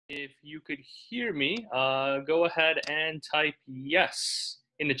If you could hear me, go ahead and type yes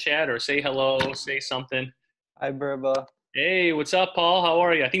in the chat or say hello, say something. Hi, Burba. Hey, what's up, Paul? How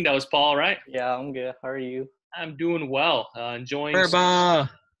are you? I think that was Paul, right? Yeah, I'm good. How are you? I'm doing well. Enjoying. Burba!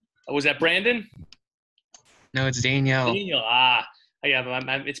 Was that Brandon? No, it's Danielle. Daniel. Yeah.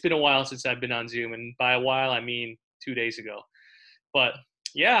 It's been a while since I've been on Zoom, and by a while I mean 2 days ago. But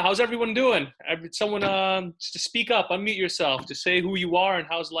yeah, how's everyone doing? Someone, just speak up, unmute yourself, just say who you are and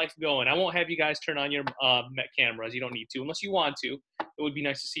how's life going. I won't have you guys turn on your cameras. You don't need to, unless you want to. It would be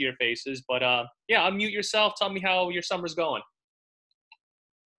nice to see your faces. But yeah, unmute yourself. Tell me how your summer's going.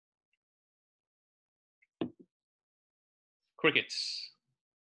 Crickets.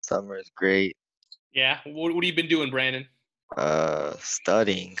 Summer is great. Yeah. What have you been doing, Brandon?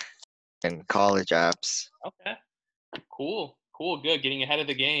 Studying and college apps. Okay. Cool. Good. Getting ahead of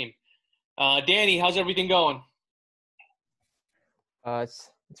the game. Danny, how's everything going?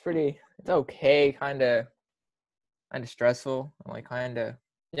 It's okay, kind of stressful.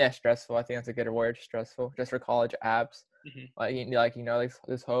 Stressful. I think that's a good word, stressful. Just for college apps,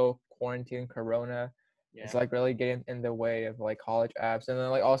 this whole quarantine, Corona, Yeah. it's like really getting in the way of like college apps, and then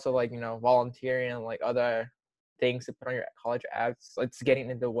like also like volunteering and like other things to put on your college apps. It's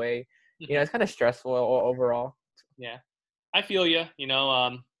getting in the way. It's kind of stressful overall. Yeah, I feel you.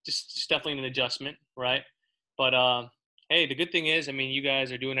 Just definitely an adjustment, right? But hey, the good thing is, you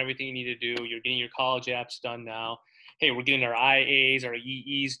guys are doing everything you need to do. You're getting your college apps done now. Hey, we're getting our IAs, our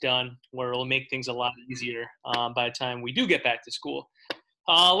EEs done, where it'll make things a lot easier by the time we do get back to school.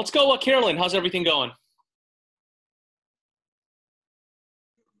 Let's go, Carolyn. How's everything going?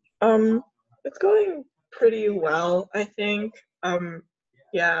 It's going pretty well, I think.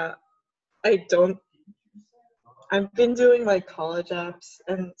 Yeah, I've been doing like college apps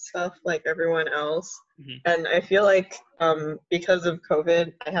and stuff like everyone else. And I feel like because of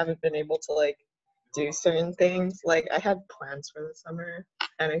COVID, I haven't been able to like do certain things. Like I had plans for the summer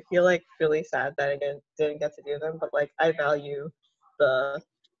and I feel like really sad that I didn't get to do them, but like I value the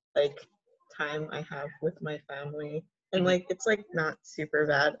like time I have with my family. And like it's like not super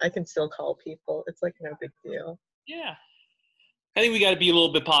bad. I can still call people. It's like no big deal. Yeah. I think we got to be a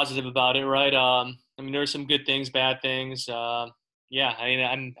little bit positive about it, right? There are some good things, bad things. Yeah,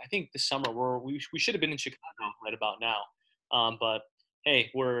 I think this summer we should have been in Chicago right about now. But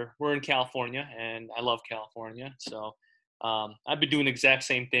hey, we're in California, and I love California. So I've been doing the exact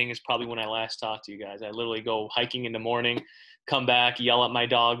same thing as probably when I last talked to you guys. I literally go hiking in the morning, come back, yell at my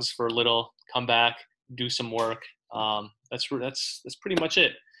dogs for a little, come back, do some work. That's pretty much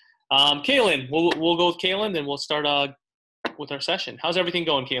it. Kaylin, we'll go with Kaylin, then we'll start with our session. How's everything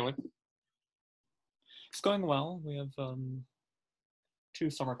going, Kaylin? It's going well. We have 2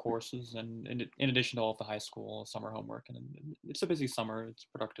 summer courses, and in addition to all of the high school summer homework, and it's a busy summer. It's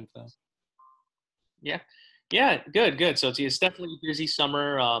productive though. Yeah, good. So it's definitely a busy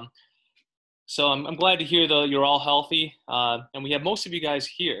summer. So I'm glad to hear you're all healthy, and we have most of you guys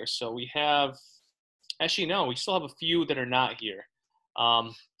here. So we have, actually no, we still have a few that are not here.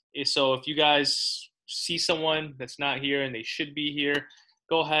 So if you guys see someone that's not here and they should be here,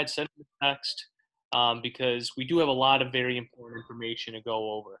 go ahead, send them a text, because we do have a lot of very important information to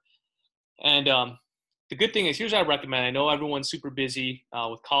go over. And the good thing is, here's what I recommend. I know everyone's super busy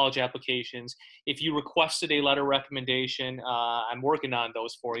with college applications. If you requested a letter recommendation, I'm working on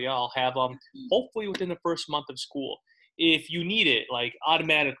those for you. I'll have them hopefully within the first month of school. If you need it, like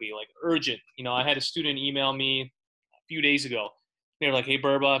automatically, like urgent, I had a student email me a few days ago. They're like, hey,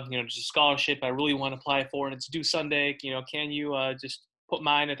 Burba, there's a scholarship I really want to apply for, and it's due Sunday. Can you just put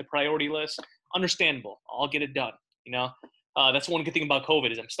mine at the priority list? Understandable. I'll get it done. That's one good thing about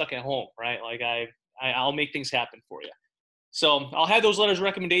COVID is I'm stuck at home, right? Like I'll make things happen for you. So I'll have those letters of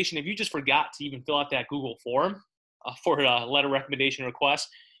recommendation. If you just forgot to even fill out that Google form for a letter recommendation request,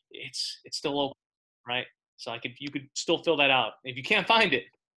 it's still open, right? So you could still fill that out. If you can't find it,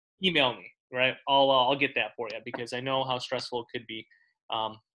 email me. Right, I'll get that for you because I know how stressful it could be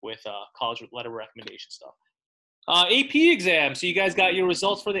with college letter recommendation stuff. AP exam. So you guys got your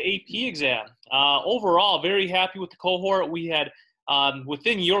results for the AP exam. Overall, very happy with the cohort. We had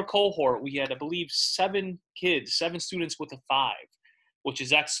within your cohort, we had, I believe, 7 students with a 5, which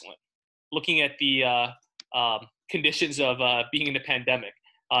is excellent. Looking at the conditions of being in the pandemic,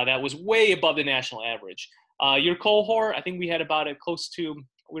 that was way above the national average. Your cohort, I think we had about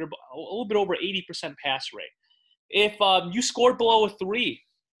we're a little bit over 80% pass rate. If you scored below a 3,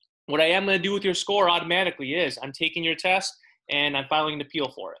 what I am going to do with your score automatically is I'm taking your test and I'm filing an appeal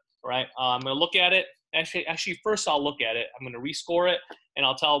for it, right? I'm going to look at it. Actually, first I'll look at it. I'm going to rescore it, and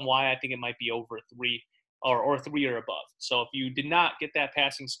I'll tell them why I think it might be over a 3. or 3 or above. So if you did not get that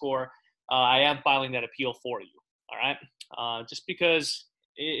passing score, I am filing that appeal for you. All right, just because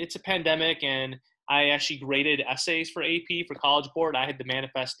it's a pandemic, and I actually graded essays for AP for College Board. I had the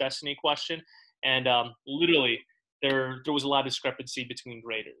Manifest Destiny question, and literally there was a lot of discrepancy between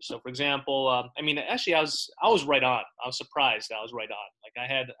graders. So, for example, I mean, actually, I was right on. I was surprised I was right on. Like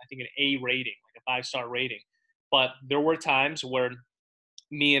I had, I think, an A rating, like a 5-star rating. But there were times where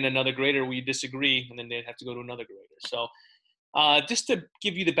me and another grader, we disagree, and then they'd have to go to another grader. So just to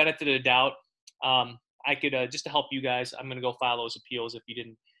give you the benefit of the doubt, I could, just to help you guys, I'm going to go file those appeals if you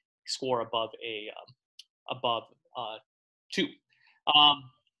didn't score above above 2.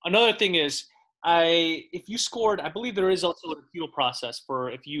 Another thing is, if you scored, I believe there is also an appeal process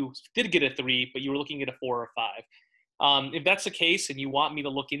for if you did get a 3, but you were looking at a 4 or 5. If that's the case and you want me to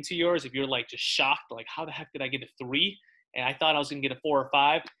look into yours, if you're like just shocked, like how the heck did I get a 3? And I thought I was going to get a 4 or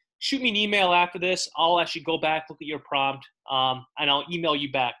 5, shoot me an email after this. I'll actually go back, look at your prompt, and I'll email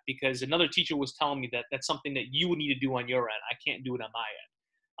you back, because another teacher was telling me that that's something that you would need to do on your end. I can't do it on my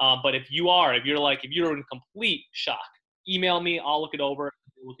end. But if you're in complete shock, email me. I'll look it over and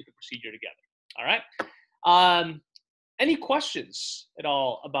we'll look at the procedure together. All right. Any questions at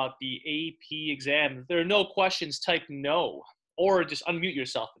all about the AP exam? If there are no questions, type no, or just unmute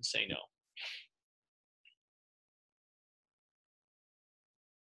yourself and say no.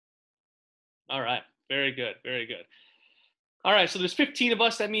 All right. Very good. Very good. All right. So there's 15 of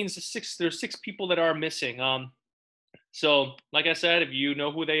us. That means there's 6 people that are missing. So like I said, if you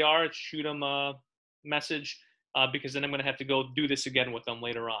know who they are, shoot them a message, because then I'm going to have to go do this again with them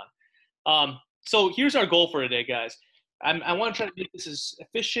later on. So here's our goal for today, guys. I want to try to make this as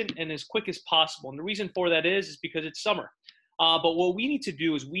efficient and as quick as possible. And the reason for that is because it's summer. But what we need to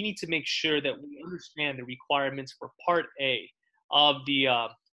do is we need to make sure that we understand the requirements for Part A of the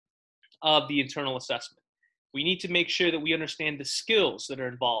internal assessment. We need to make sure that we understand the skills that are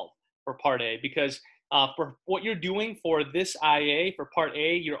involved for Part A, because for what you're doing for this IA, for Part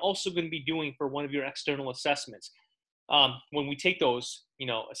A, you're also going to be doing for one of your external assessments when we take those,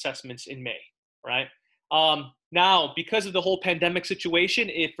 assessments in May, right? Now, because of the whole pandemic situation,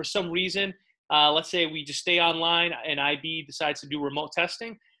 if for some reason, let's say we just stay online and IB decides to do remote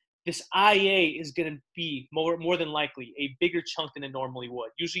testing, this IA is going to be more than likely a bigger chunk than it normally would.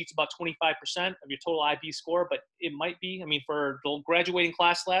 Usually it's about 25% of your total IB score, but it might be, for the graduating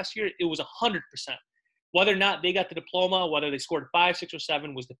class last year, it was 100%. Whether or not they got the diploma, whether they scored 5, 6, or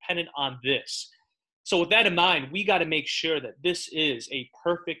 7 was dependent on this. So with that in mind, we got to make sure that this is a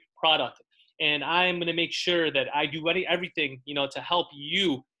perfect product. And I'm going to make sure that I do everything, to help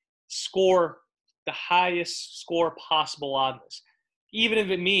you score the highest score possible on this. Even if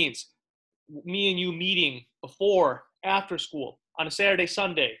it means me and you meeting before, after school, on a Saturday,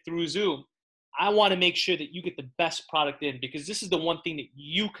 Sunday, through Zoom, I want to make sure that you get the best product in, because this is the one thing that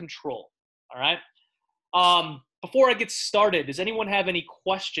you control, all right? Before I get started, does anyone have any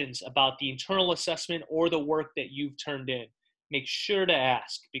questions about the internal assessment or the work that you've turned in? Make sure to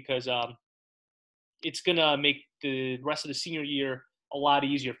ask, because it's going to make the rest of the senior year a lot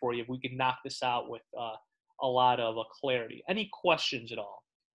easier for you if we can knock this out with a lot of clarity. Any questions at all?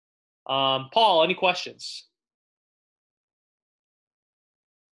 Paul, any questions?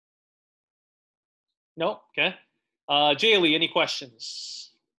 No? Okay. Jaylee, any questions?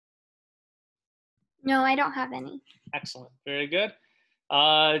 No, I don't have any. Excellent. Very good.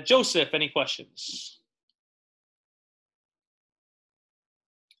 Joseph, any questions?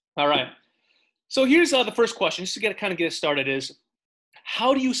 All right. So here's the first question, just to get us started, is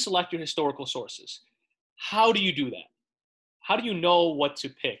how do you select your historical sources? How do you do that? How do you know what to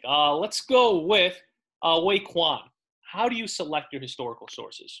pick? Let's go with Wei Kwan. How do you select your historical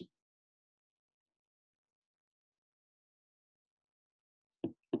sources?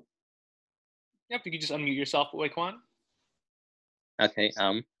 Yep, you can just unmute yourself, Wei Kwan. Okay.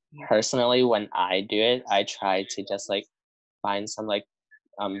 Personally, when I do it, I try to just find some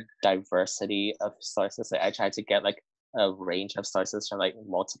diversity of sources. I try to get a range of sources from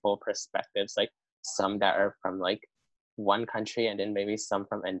multiple perspectives, some that are from one country and then maybe some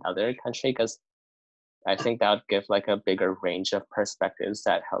from another country, because I think that would give a bigger range of perspectives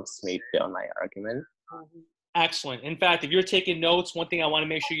that helps me build my argument. Excellent. In fact, if you're taking notes, one thing I want to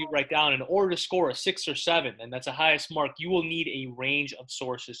make sure you write down, in order to score a 6 or 7, and that's the highest mark, you will need a range of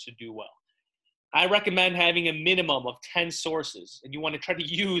sources to do well. I recommend having a minimum of 10 sources, and you want to try to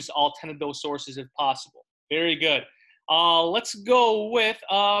use all 10 of those sources if possible. Very good. Let's go with,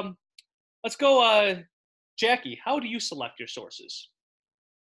 Jackie. How do you select your sources?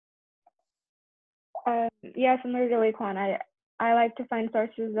 Yeah, similar to Wei Kwan, I like to find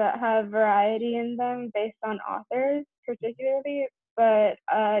sources that have variety in them based on authors particularly, but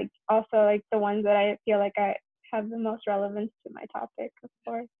also like the ones that I feel like I have the most relevance to my topic, of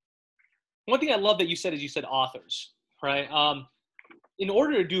course. One thing I love that you said is you said authors, right? In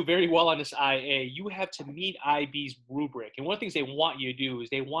order to do very well on this IA, you have to meet IB's rubric. And one of the things they want you to do is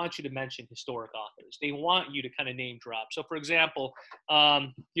they want you to mention historic authors. They want you to kind of name drop. So for example,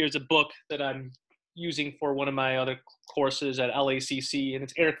 here's a book that I'm using for one of my other courses at LACC, and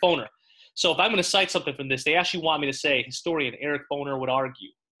it's Eric Foner. So if I'm going to cite something from this, they actually want me to say historian Eric Foner would argue,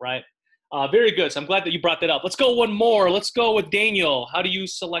 right? Very good. So I'm glad that you brought that up. Let's go one more. Let's go with Daniel. How do you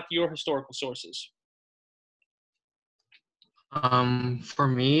select your historical sources? For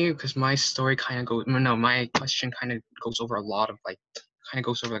me, because my story kind of goes, no, my question kind of goes over a lot of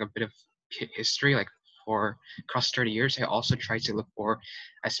a bit of history, like for across 30 years. I also try to look for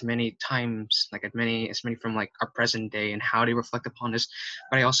as many times, like as many from like our present day and how they reflect upon this.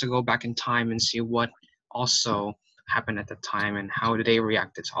 But I also go back in time and see what also happened at the time and how did they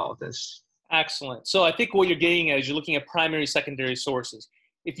react to all of this. Excellent. So I think what you're getting at is you're looking at primary, secondary sources.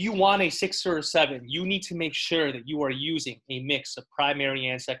 If you want a 6 or a 7, you need to make sure that you are using a mix of primary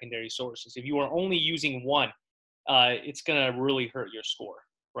and secondary sources. If you are only using one, it's going to really hurt your score,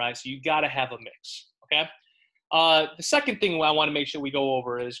 right? So you got to have a mix, okay? The second thing I want to make sure we go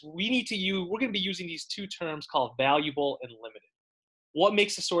over is we're going to be using these two terms called valuable and limited. What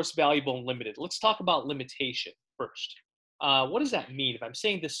makes a source valuable and limited? Let's talk about limitation first. What does that mean if I'm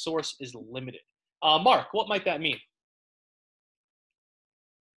saying this source is limited? Mark, what might that mean?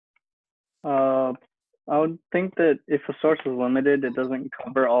 I would think that if a source is limited, it doesn't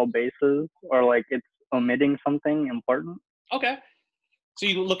cover all bases, or like it's omitting something important. Okay. So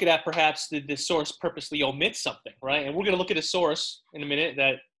you look at that, perhaps the source purposely omits something, right? And we're going to look at a source in a minute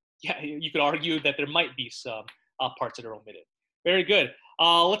that, yeah, you could argue that there might be some parts that are omitted. Very good.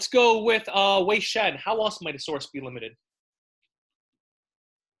 Let's go with Wei Shen. How else might a source be limited?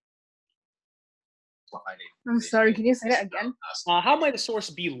 I'm sorry, can you say that again? How might a source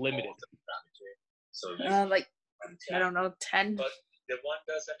be limited? Like, I don't know, 10? But the one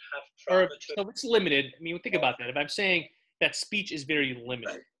doesn't have so it's limited. I mean, think about that. If I'm saying that speech is very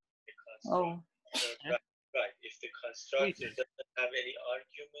limited. Oh. Right. If the constructor doesn't have any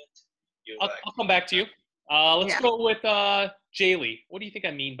argument, I'll come back to you. Let's go with Jaylee. What do you think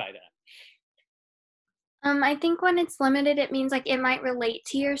I mean by that? I think when it's limited, it means like it might relate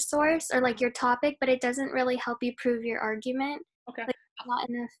to your source or like your topic, but it doesn't really help you prove your argument. Okay. Like not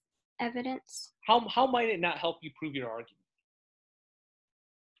enough evidence. How might it not help you prove your argument?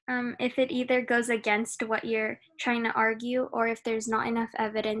 If it either goes against what you're trying to argue or if there's not enough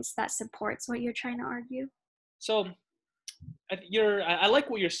evidence that supports what you're trying to argue. So I like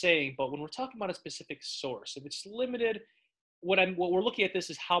what you're saying, but when we're talking about a specific source, if it's limited, what we're looking at this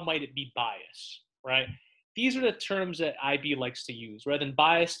is how might it be biased, right? These are the terms that IB likes to use. Rather than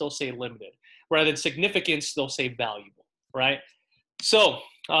bias, they'll say limited. Rather than significance, they'll say valuable, right? So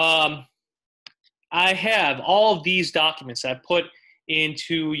I have all of these documents I put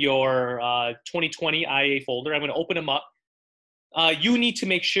into your 2020 IA folder. I'm going to open them up. You need to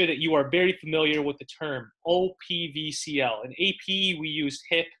make sure that you are very familiar with the term OPVCL. In AP, we used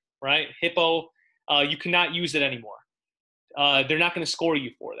HIP, right? HIPPO. You cannot use it anymore. They're not going to score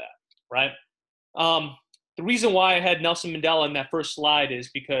you for that, right? The reason why I had Nelson Mandela in that first slide is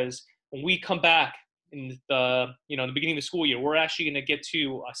because when we come back in the beginning of the school year, we're actually going to get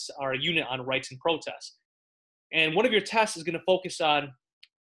to our unit on rights and protests. And one of your tests is going to focus on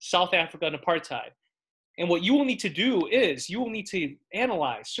South Africa and apartheid. And what you will need to do is you will need to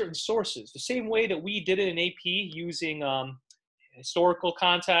analyze certain sources the same way that we did it in AP using historical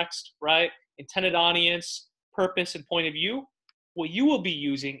context, right? Intended audience, purpose, and point of view. What you will be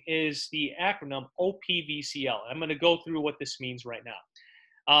using is the acronym OPVCL. I'm going to go through what this means right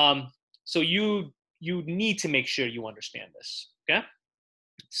now. So you need to make sure you understand this, okay?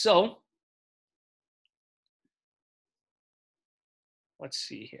 So let's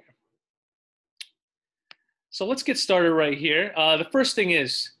see here. So let's get started right here. The first thing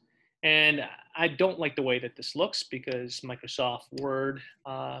is, and I don't like the way that this looks because Microsoft Word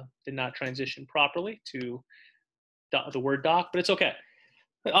did not transition properly to the Word doc, but it's okay.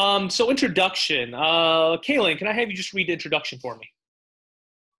 So introduction. Kaylin, can I have you just read the introduction for me?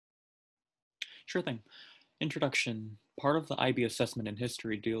 Sure thing. Introduction. Part of the IB assessment in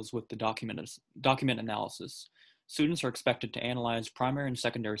history deals with the document analysis. Students are expected to analyze primary and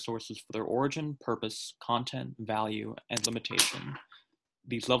secondary sources for their origin, purpose, content, value, and limitation.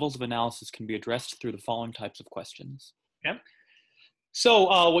 These levels of analysis can be addressed through the following types of questions. Okay.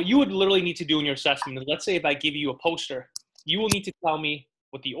 So what you would literally need to do in your assessment is, let's say if I give you a poster you will need to tell me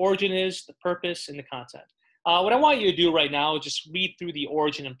what the origin is, the purpose, and the content. What I want you to do right now is just read through the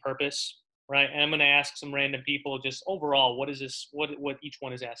origin and purpose, right? And I'm going to ask some random people just overall, what is this, what each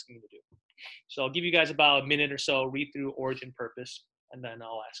one is asking you to do. So I'll give you guys about a minute or so, read through origin, purpose, and then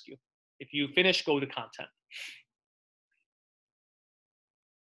I'll ask you. If you finish, go to content.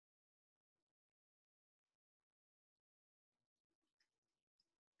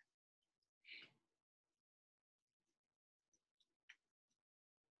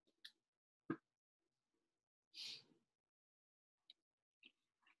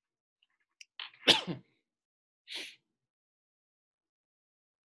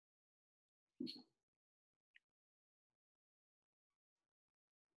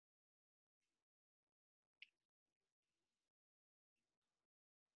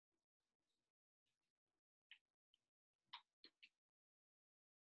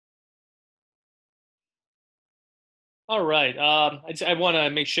 All right. I want to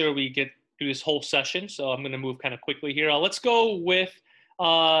make sure we get through this whole session, so I'm going to move kind of quickly here. Let's go with,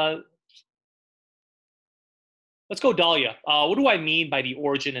 let's go Dahlia. What do I mean by the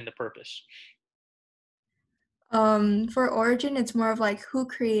origin and the purpose? For origin, it's more of like who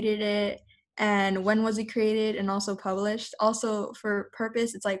created it and when was it created and also published. Also for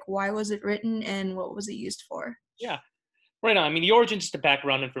purpose, it's like why was it written and what was it used for. Yeah. Right on. I mean, the origin is the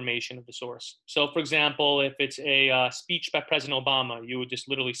background information of the source. So, for example, if it's a speech by President Obama, you would just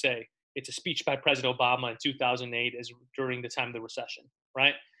literally say it's a speech by President Obama in 2008 as during the time of the recession,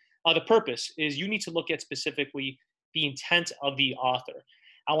 right? The purpose is you need to look at specifically the intent of the author.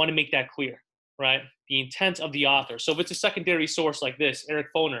 I want to make that clear, right? The intent of the author. So if it's a secondary source like this, Eric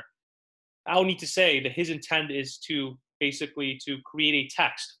Foner, I would need to say that his intent is to basically to create a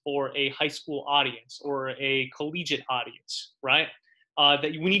text for a high school audience or a collegiate audience, right? That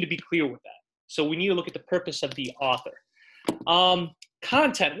we need to be clear with that. So we need to look at the purpose of the author.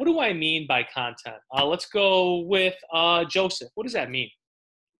 Content, what do I mean by content? Let's go with Joseph. What does that mean?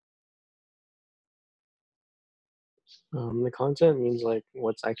 The content means like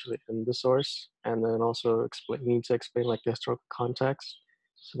what's actually in the source, and then also you need to explain like the historical context.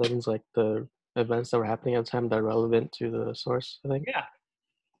 So that means like the events that were happening at the time that are relevant to the source, I think. Yeah,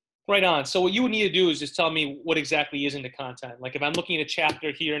 right on. So what you would need to do is just tell me what exactly is in the content. Like if I'm looking at a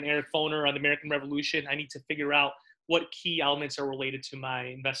chapter here in Eric Foner on the American Revolution, I need to figure out what key elements are related to my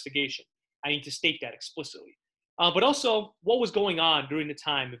investigation. I need to state that explicitly. But also what was going on during the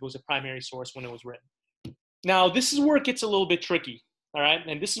time if it was a primary source when it was written. Now, this is where it gets a little bit tricky, all right?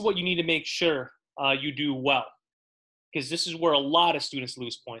 And this is what you need to make sure you do well, because this is where a lot of students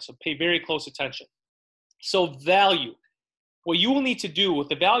lose points, so pay very close attention. So value, what you will need to do with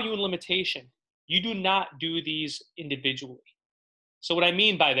the value and limitation, you do not do these individually. So what I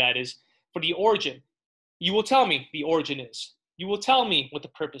mean by that is, for the origin, you will tell me the origin is. You will tell me what the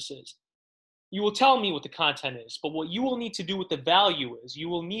purpose is. You will tell me what the content is, but what you will need to do with the value is you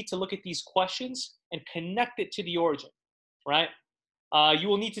will need to look at these questions and connect it to the origin, right? You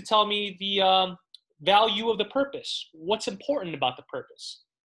will need to tell me the value of the purpose, what's important about the purpose,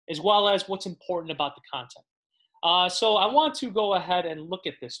 as well as what's important about the content. So I want to go ahead and look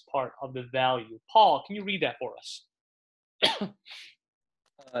at this part of the value. Paul, can you read that for us?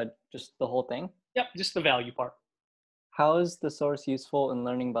 Just the whole thing? Yep, just the value part. How is the source useful in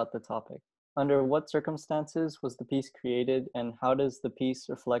learning about the topic? Under what circumstances was the piece created, and how does the piece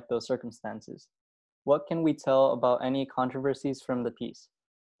reflect those circumstances? What can we tell about any controversies from the piece?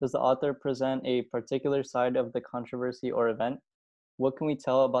 Does the author present a particular side of the controversy or event? What can we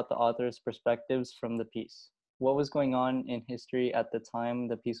tell about the author's perspectives from the piece? What was going on in history at the time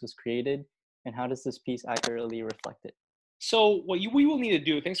the piece was created, and how does this piece accurately reflect it? So what we will need to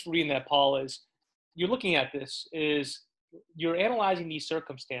do, thanks for reading that, Paul, is you're looking at this, is you're analyzing these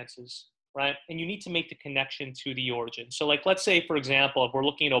circumstances, right? And you need to make the connection to the origin. So like, let's say, for example, if we're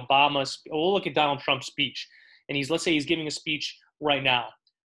looking at we'll look at Donald Trump's speech, and let's say he's giving a speech right now.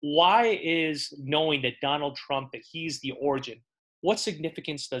 Why is knowing that Donald Trump, that he's the origin, what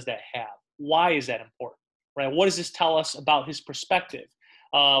significance does that have? Why is that important, right? What does this tell us about his perspective?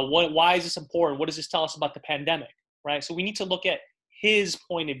 Why is this important? What does this tell us about the pandemic, right? So we need to look at his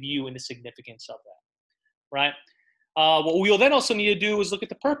point of view and the significance of that, right? What we'll then also need to do is look at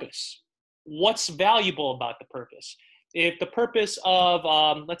the purpose. What's valuable about the purpose? If the purpose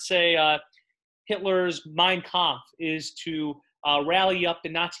of, let's say, Hitler's Mein Kampf is to rally up the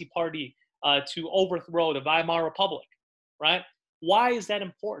Nazi party to overthrow the Weimar Republic, right? Why is that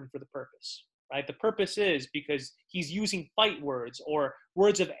important for the purpose, right? The purpose is because he's using fight words or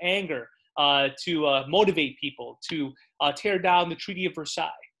words of anger to motivate people to tear down the Treaty of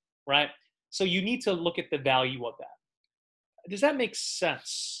Versailles, right? So you need to look at the value of that. Does that make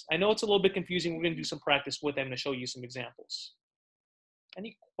sense? I know it's a little bit confusing. We're going to do some practice with them to show you some examples.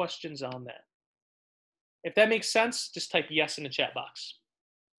 Any questions on that? If that makes sense, just type yes in the chat box.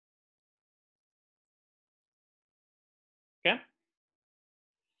 Okay?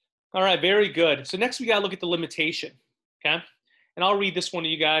 All right, very good. So next we got to look at the limitation, okay? And I'll read this one to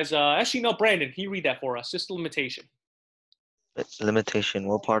you guys. Actually, no, Brandon, can you read that for us? Just the limitation. Limitation.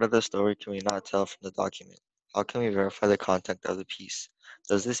 What part of the story can we not tell from the document? How can we verify the content of the piece?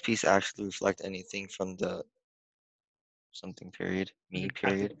 Does this piece actually reflect anything from the something period, me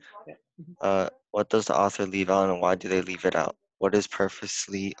period? What does the author leave out and why do they leave it out? What is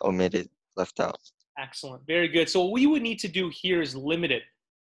purposely omitted, left out? Excellent. Very good. So what we would need to do here is limit it.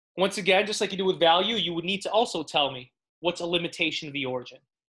 Once again, just like you do with value, you would need to also tell me what's a limitation of the origin.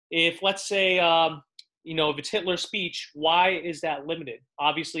 If, let's say, if it's Hitler's speech, why is that limited?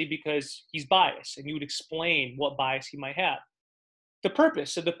 Obviously, because he's biased, and you would explain what bias he might have. The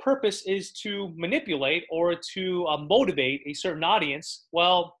purpose. So the purpose is to manipulate or to motivate a certain audience.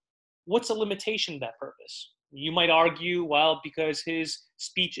 Well, what's a limitation of that purpose? You might argue, well, because his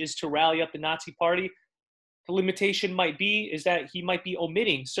speech is to rally up the Nazi party, the limitation might be is that he might be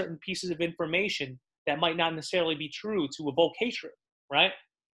omitting certain pieces of information that might not necessarily be true to evoke hatred, right?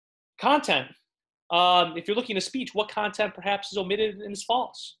 Content. If you're looking at a speech, what content perhaps is omitted and is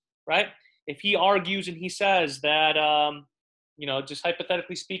false, right? If he argues and he says that, just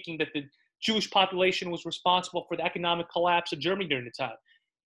hypothetically speaking, that the Jewish population was responsible for the economic collapse of Germany during the time,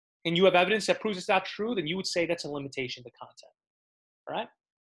 and you have evidence that proves it's not true, then you would say that's a limitation to content, all right?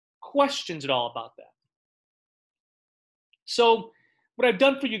 Questions at all about that? So what I've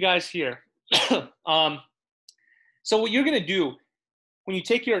done for you guys here, so what you're going to do when you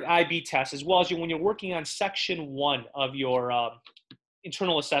take your IB test, as well as when you're working on section 1 of your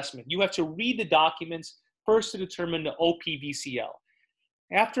internal assessment, you have to read the documents first to determine the OPVCL.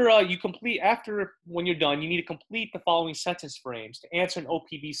 When you're done, you need to complete the following sentence frames to answer an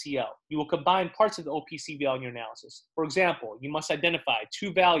OPVCL. You will combine parts of the OPCVL in your analysis. For example, you must identify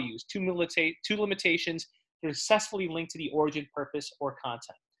 2 values, 2 limitations that are successfully linked to the origin, purpose, or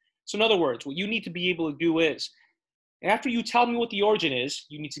content. So in other words, what you need to be able to do is, after you tell me what the origin is,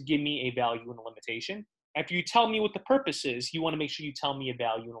 you need to give me a value and a limitation. After you tell me what the purpose is, you want to make sure you tell me a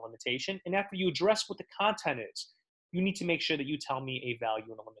value and a limitation. And after you address what the content is, you need to make sure that you tell me a value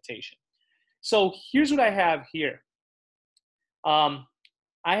and a limitation. So here's what I have here. I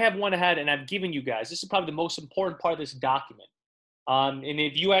have one ahead, and I've given you guys, this is probably the most important part of this document. And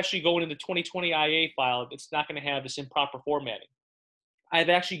if you actually go into the 2020 IA file, it's not going to have this improper formatting. I've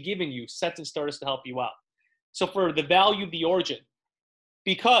actually given you sentence starters to help you out. So for the value of the origin,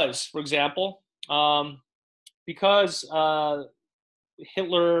 because, for example, because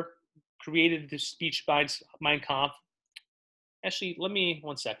Hitler created the speech Mein Kampf. Actually,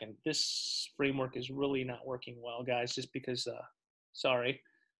 one second. This framework is really not working well, guys, just because, sorry.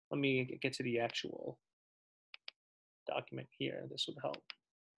 Let me get to the actual document here. This would help.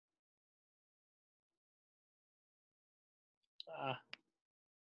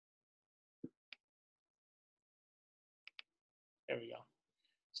 There we go.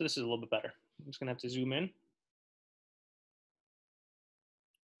 So this is a little bit better. I'm just gonna have to zoom in.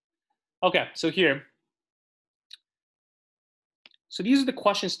 Okay, so here. So these are the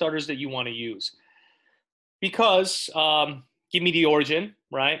question starters that you want to use. Because, give me the origin,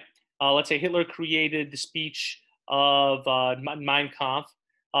 right? Let's say Hitler created the speech of Mein Kampf.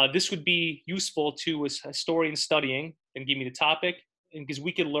 This would be useful to a historian studying, and give me the topic, and because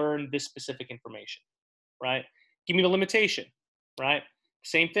we could learn this specific information, right? Give me the limitation, right?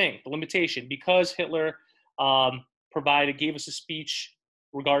 Same thing, the limitation. Because Hitler gave us a speech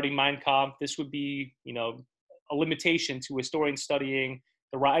regarding Mein Kampf, this would be, a limitation to historians studying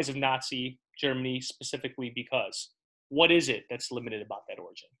the rise of Nazi Germany, specifically because. What is it that's limited about that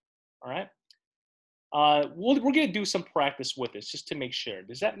origin? All right. We're going to do some practice with this just to make sure.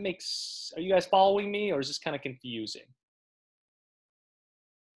 Are you guys following me, or is this kind of confusing?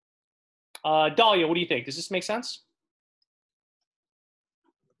 Dahlia, what do you think? Does this make sense?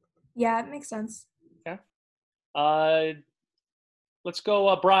 Yeah, it makes sense. Okay. Let's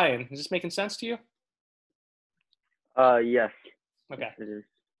go, Brian. Is this making sense to you? Yes. Okay. Yes, it is.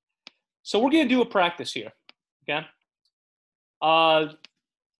 So we're going to do a practice here. Okay.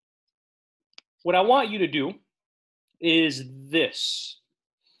 What I want you to do is this.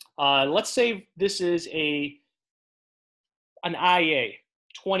 Let's say this is an IA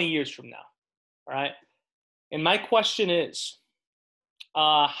 20 years from now, all right? And my question is,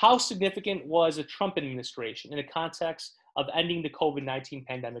 how significant was the Trump administration in the context of ending the COVID-19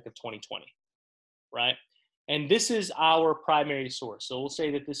 pandemic of 2020, right? And this is our primary source. So we'll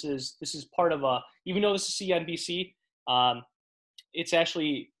say that this is part of a, even though this is CNBC, it's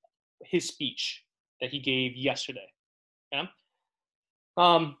actually his speech that he gave yesterday. Okay?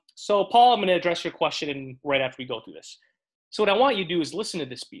 So Paul, I'm going to address your question right after we go through this. So what I want you to do is listen to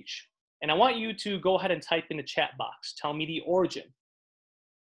this speech. And I want you to go ahead and type in the chat box. Tell me the origin,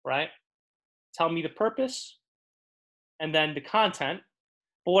 right? Tell me the purpose, and then the content.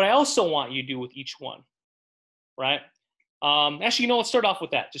 But what I also want you to do with each one, right? Actually, let's start off with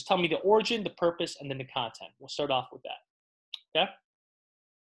that. Just tell me the origin, the purpose, and then the content. We'll start off with that, okay?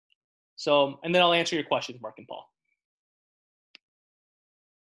 So, and then I'll answer your questions, Mark and Paul.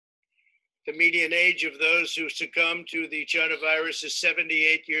 The median age of those who succumb to the China virus is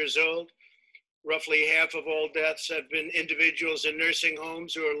 78 years old. Roughly half of all deaths have been individuals in nursing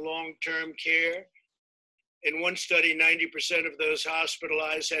homes or long-term care. In one study, 90% of those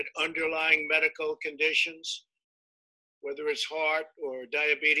hospitalized had underlying medical conditions, whether it's heart or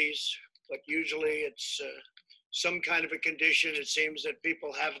diabetes, but usually it's some kind of a condition. It seems that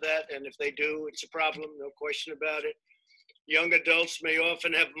people have that, and if they do, it's a problem, no question about it. Young adults may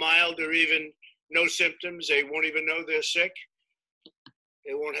often have mild or even no symptoms. They won't even know they're sick.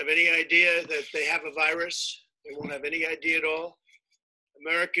 They won't have any idea that they have a virus. They won't have any idea at all.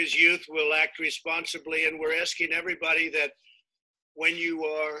 America's youth will act responsibly, and we're asking everybody that when you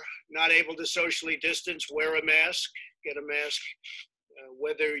are not able to socially distance, wear a mask, get a mask.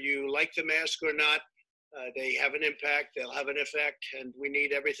 Whether you like the mask or not, they have an impact, they'll have an effect, and we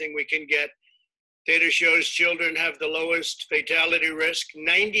need everything we can get. Data shows children have the lowest fatality risk.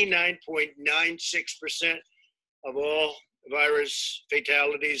 99.96% of all virus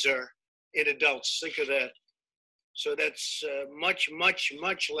fatalities are in adults. Think of that. So that's much, much,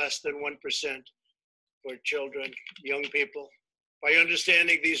 much less than 1% for children, young people. By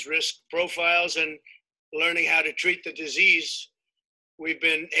understanding these risk profiles and learning how to treat the disease, we've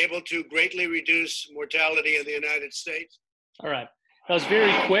been able to greatly reduce mortality in the United States. All right. That was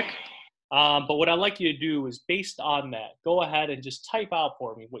very quick. But what I'd like you to do is, based on that, go ahead and just type out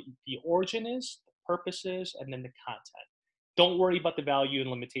for me what the origin is, the purpose is, and then the content. Don't worry about the value and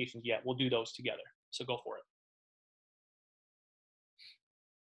limitations yet. We'll do those together. So go for it.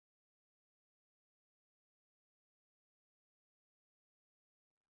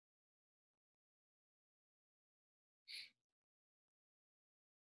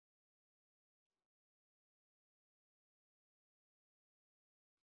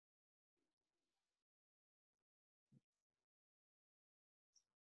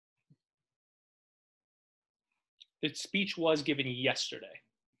 The speech was given yesterday.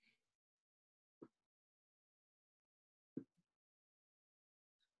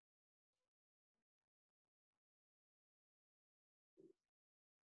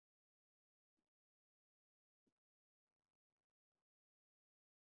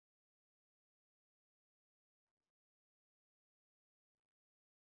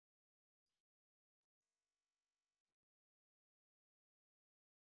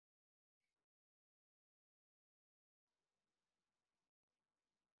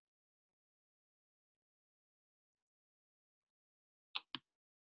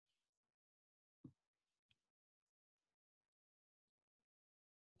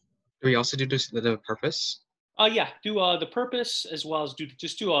 Do we also do this, the purpose? Yeah, do the purpose as well as do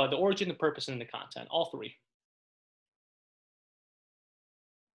the origin, the purpose, and the content, all three.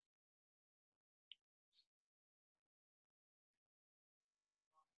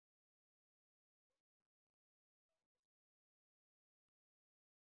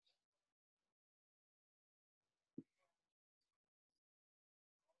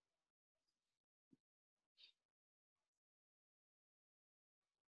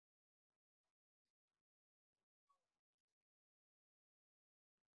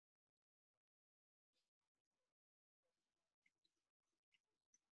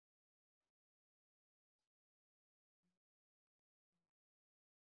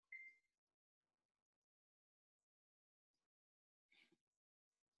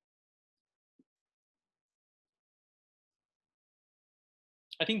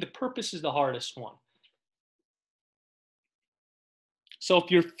 I think the purpose is the hardest one. So if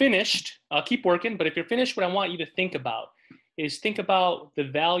you're finished, keep working, but if you're finished, what I want you to think about is think about the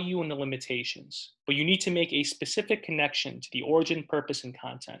value and the limitations, but you need to make a specific connection to the origin, purpose, and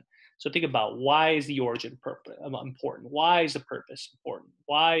content. So think about, why is the origin important? Why is the purpose important?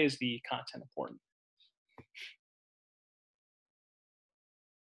 Why is the content important?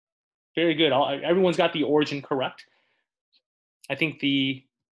 Very good. Everyone's got the origin correct. I think the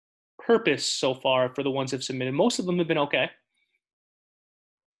purpose so far for the ones that have submitted, most of them have been okay.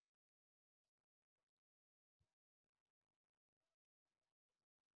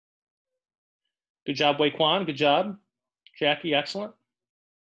 Good job, Wei Kwan. Good job. Jackie, excellent.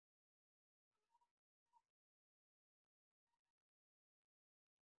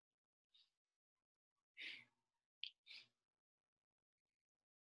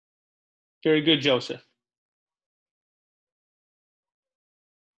 Very good, Joseph.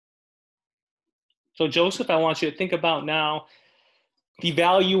 So Joseph, I want you to think about now the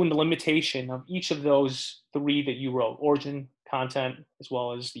value and the limitation of each of those three that you wrote: origin, content, as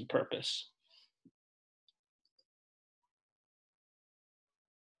well as the purpose.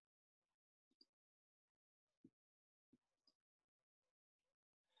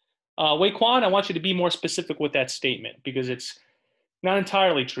 Wei Kwan, I want you to be more specific with that statement because it's not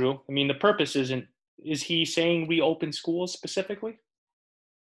entirely true. I mean, the purpose isn't, is he saying reopen schools specifically?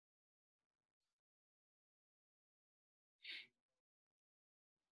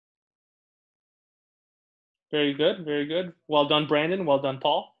 Very good, very good. Well done, Brandon. Well done,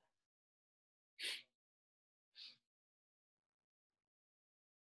 Paul.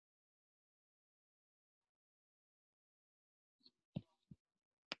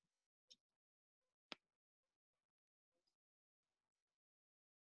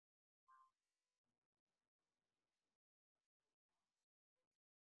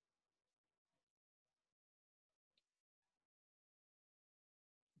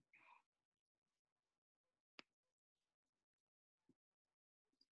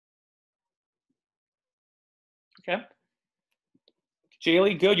 Okay.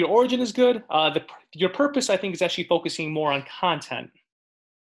 Jaylee, good. Your origin is good. Your purpose, I think, is actually focusing more on content.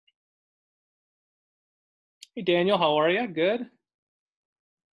 Hey, Daniel, how are you? Good.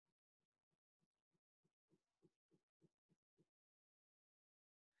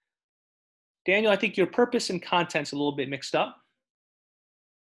 Daniel, I think your purpose and content's a little bit mixed up.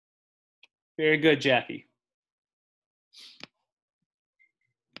 Very good, Jackie.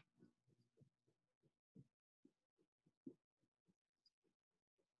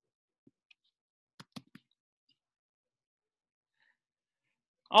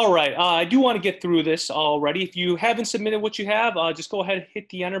 All right, I do want to get through this already. If you haven't submitted what you have, just go ahead and hit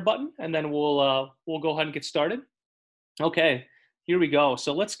the enter button, and then we'll go ahead and get started. Okay, here we go.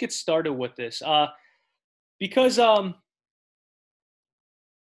 So let's get started with this. Because I'm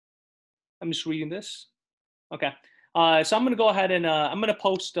just reading this. Okay, so I'm going to go ahead and I'm going to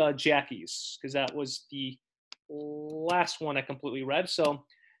post Jackie's because that was the last one I completely read. So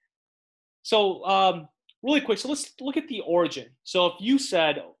really quick, so let's look at the origin. So if you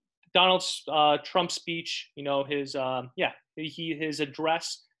said Donald Trump's speech, you know, his his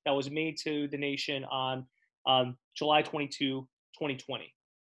address that was made to the nation on July 22, 2020.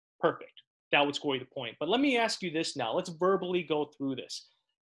 Perfect. That would score you the point. But let me ask you this now. Let's verbally go through this.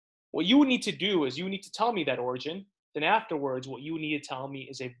 What you would need to do is you need to tell me that origin. Then afterwards, what you need to tell me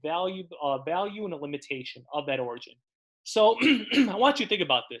is a value and a limitation of that origin. So I want you to think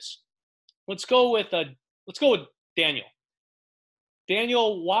about this. Let's go with Daniel.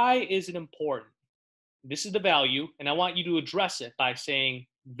 Daniel, why is it important? This is the value, and I want you to address it by saying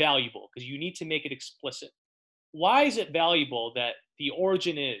valuable, because you need to make it explicit. Why is it valuable that the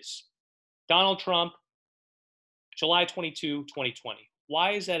origin is Donald Trump, July 22, 2020?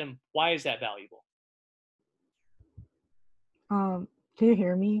 Why is that valuable? Can you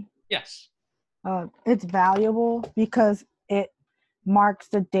hear me? Yes. It's valuable because it marks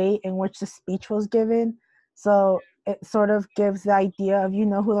the date in which the speech was given. So it sort of gives the idea of, you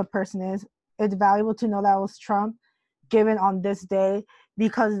know, who the person is. It's valuable to know that was Trump given on this day,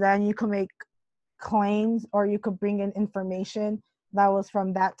 because then you can make claims or you could bring in information that was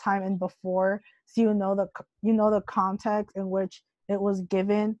from that time and before, so you know the context in which it was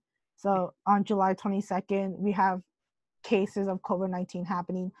given. So on July 22nd, we have cases of COVID-19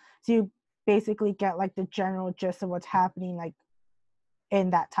 happening. So you basically get like the general gist of what's happening like in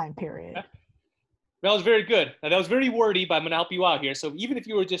that time period. Okay. That was very good. Now, that was very wordy, but I'm going to help you out here. So even if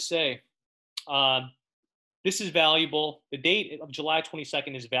you were just say, this is valuable, the date of July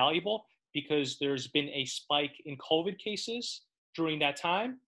 22nd is valuable because there's been a spike in COVID cases during that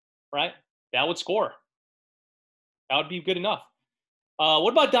time, right? That would score. That would be good enough.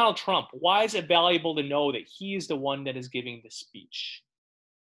 What about Donald Trump? Why is it valuable to know that he is the one that is giving the speech?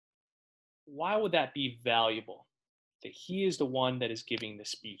 Why would that be valuable? That he is the one that is giving the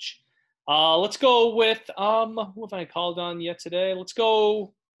speech. Let's go with, who have I called on yet today? Let's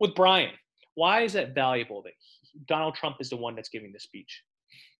go with Brian. Why is that valuable that Donald Trump is the one that's giving the speech?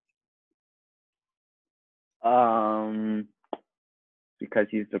 Because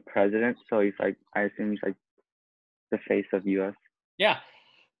he's the president, so he's like, I assume he's like the face of US. Yeah.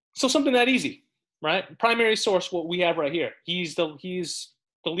 So something that easy, right? Primary source, what we have right here. He's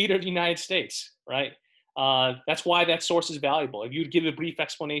the leader of the United States, right? That's why that source is valuable. If you'd give a brief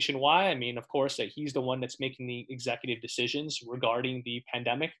explanation why, I mean, of course, that he's the one that's making the executive decisions regarding the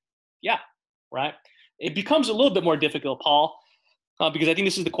pandemic. Yeah, right. It becomes a little bit more difficult, Paul, because I think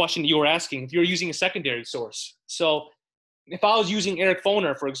this is the question you were asking. If you're using a secondary source. So if I was using Eric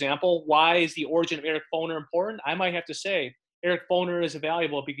Foner, for example, why is the origin of Eric Foner important? I might have to say Eric Foner is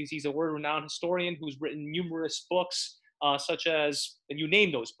valuable because he's a world-renowned historian who's written numerous books, such as, and you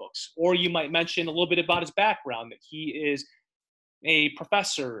name those books. Or you might mention a little bit about his background, that he is a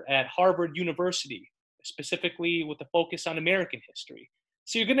professor at Harvard University, specifically with a focus on American history.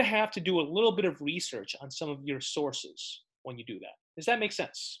 So you're going to have to do a little bit of research on some of your sources when you do that. Does that make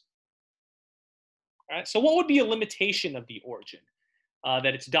sense? All right, so what would be a limitation of the origin?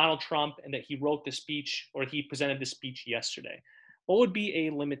 That it's Donald Trump and that he wrote the speech, or he presented the speech yesterday. What would be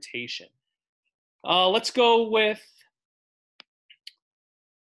a limitation? Let's go with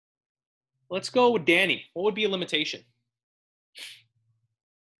Danny. What would be a limitation?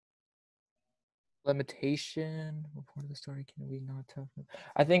 Limitation. What part of the story can we not tell?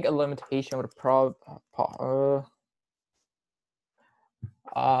 I think a limitation would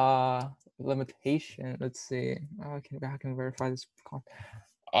limitation. Let's see. How can we verify this?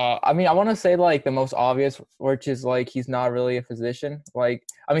 I mean, I want to say like the most obvious, which is like he's not really a physician. Like,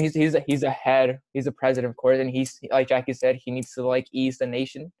 I mean, he's a head, he's a president, of course, and he's, like Jackie said, he needs to like ease the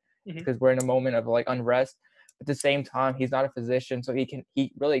nation because we're in a moment of like unrest. At the same time, he's not a physician, so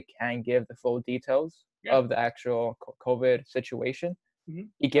he really can give the full details of the actual COVID situation.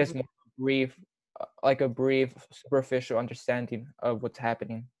 He gives more brief, like a brief, superficial understanding of what's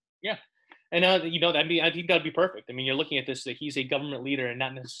happening. Yeah. And, I think that'd be perfect. I mean, you're looking at this, that he's a government leader and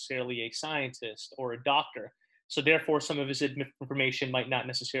not necessarily a scientist or a doctor. So therefore, some of his information might not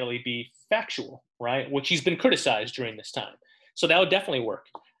necessarily be factual, right? Which he's been criticized during this time. So that would definitely work.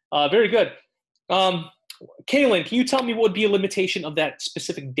 Very good. Kaylin, can you tell me what would be a limitation of that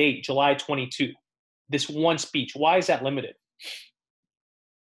specific date, July 22? This one speech, why is that limited?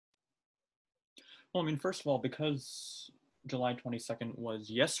 Well, I mean, first of all, because July 22nd was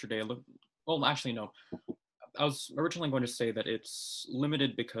yesterday, well, actually, no. I was originally going to say that it's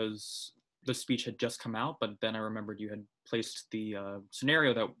limited because the speech had just come out, but then I remembered you had placed the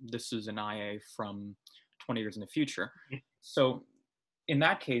scenario that this is an IA from 20 years in the future. So in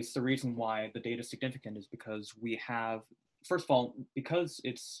that case, the reason why the date is significant is because we have, first of all, because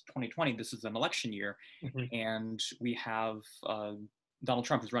it's 2020, this is an election year, and we have Donald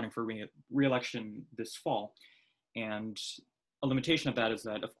Trump is running for re-election this fall. And a limitation of that is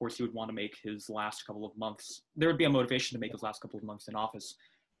that, of course, he would want to make his last couple of months, there would be a motivation to make his last couple of months in office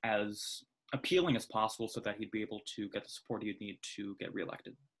as appealing as possible so that he'd be able to get the support he'd need to get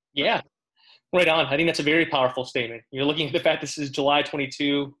reelected. Yeah, right on. I think that's a very powerful statement. You're looking at the fact this is July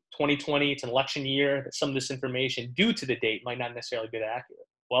 22, 2020, it's an election year, that some of this information due to the date might not necessarily be accurate.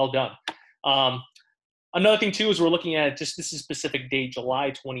 Well done. Another thing too is we're looking at just this is specific date,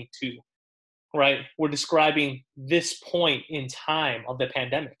 July 22. Right, we're describing this point in time of the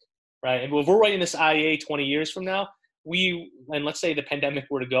pandemic, right? And if we're writing this IEA 20 years from now, and let's say the pandemic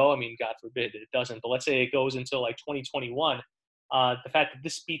were to go, I mean, God forbid it doesn't, but let's say it goes until like 2021, the fact that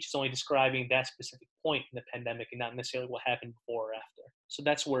this speech is only describing that specific point in the pandemic and not necessarily what happened before or after. So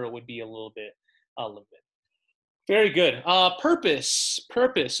that's where it would be a little bit limited. Very good. Purpose.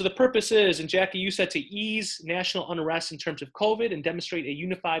 So the purpose is, and Jackie, you said to ease national unrest in terms of COVID and demonstrate a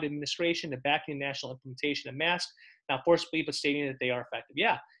unified administration to backing national implementation of masks, not forcibly, but stating that they are effective.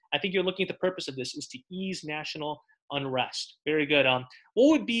 Yeah, I think you're looking at the purpose of this is to ease national unrest. Very good. What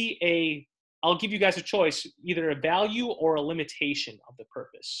would be I'll give you guys a choice, either a value or a limitation of the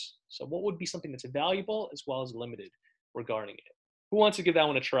purpose. So what would be something that's valuable as well as limited regarding it? Who wants to give that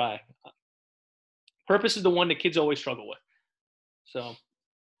one a try? Purpose is the one that kids always struggle with. So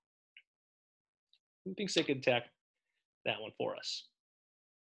who thinks they could attack that one for us?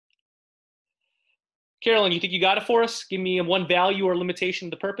 Carolyn, you think you got it for us? Give me one value or limitation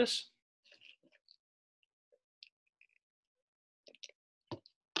of the purpose.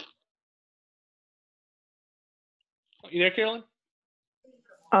 You there, Carolyn?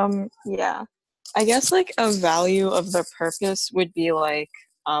 Yeah. I guess like a value of the purpose would be like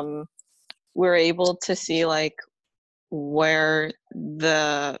we're able to see like where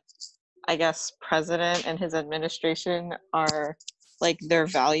the, I guess, president and his administration are, like their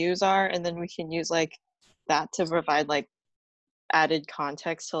values are, and then we can use like that to provide like added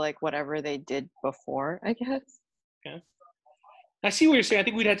context to like whatever they did before, I guess. Okay. I see what you're saying. I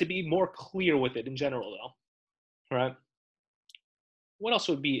think we'd have to be more clear with it in general though. Right? What else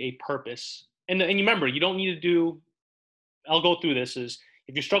would be a purpose? And you remember, you don't need to do, I'll go through this, is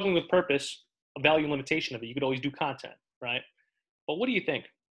If you're struggling with purpose, a value and limitation of it, you could always do content, right? But what do you think?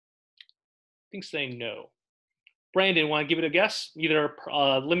 I think saying no. Brandon, want to give it a guess? Either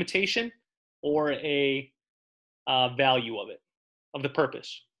a limitation or a value of it, of the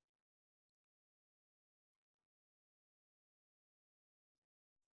purpose.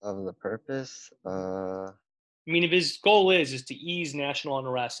 Of the purpose? I mean, if his goal is to ease national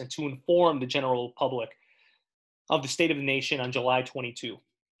unrest and to inform the general public of the state of the nation on July 22.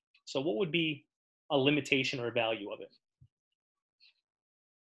 So what would be a limitation or a value of it?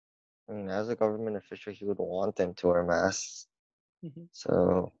 I mean, as a government official, he would want them to wear masks. Mm-hmm.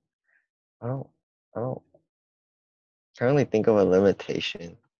 So I don't currently think of a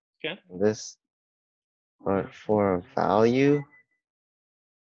limitation. Okay. This, but for a value,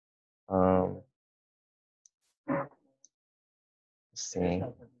 let's see.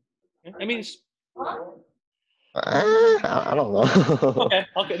 I mean, I don't know.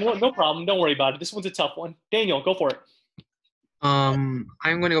 Okay, no problem. Don't worry about it. This one's a tough one. Daniel, go for it. I'm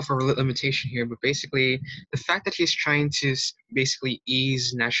going to go for a limitation here, but basically the fact that he's trying to basically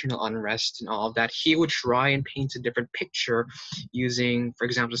ease national unrest and all of that, he would try and paint a different picture using, for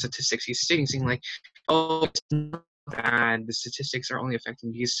example, statistics he's stating, saying like, oh, it's not bad, the statistics are only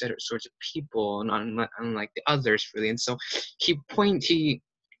affecting these sorts of people, and unlike the others, really. And so he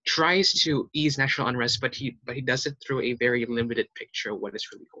tries to ease national unrest, but he does it through a very limited picture of what is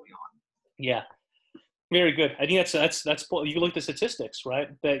really going on. Yeah. Very good. I think that's you look at the statistics, right?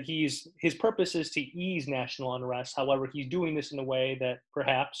 That his purpose is to ease national unrest. However, he's doing this in a way that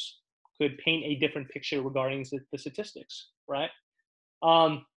perhaps could paint a different picture regarding the statistics, right?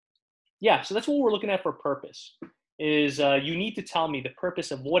 Yeah. So that's what we're looking at for purpose. Is you need to tell me the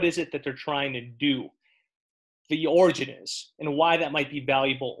purpose of what is it that they're trying to do, the origin is, and why that might be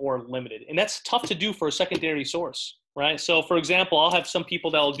valuable or limited. And that's tough to do for a secondary source. Right. So, for example, I'll have some people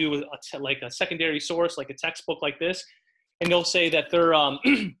that will do like a secondary source, like a textbook like this, and they'll say that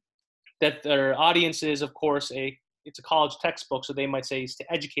their audience is, of course, it's a college textbook. So they might say it's to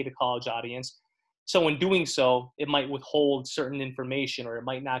educate a college audience. So in doing so, it might withhold certain information, or it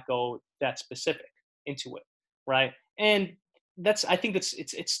might not go that specific into it. Right. And I think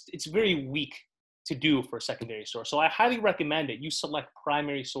it's very weak to do for a secondary source. So I highly recommend it. You select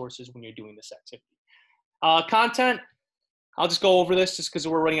primary sources when you're doing this activity. Content, I'll just go over this just because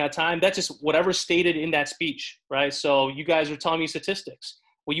we're running out of time. That's just whatever's stated in that speech, right? So you guys are telling me statistics.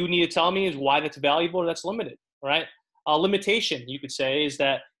 What you need to tell me is why that's valuable or that's limited, right? Limitation, you could say, is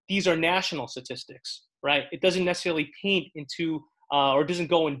that these are national statistics, right? It doesn't necessarily paint into or doesn't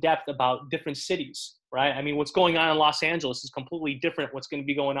go in depth about different cities, right? I mean, what's going on in Los Angeles is completely different what's going to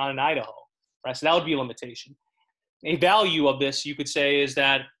be going on in Idaho, right? So that would be a limitation. A value of this, you could say, is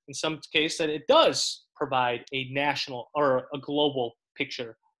that in some case that it does provide a national or a global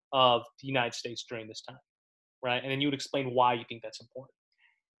picture of the United States during this time, right? And then you would explain why you think that's important.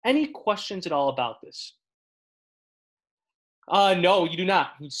 Any questions at all about this? No, you do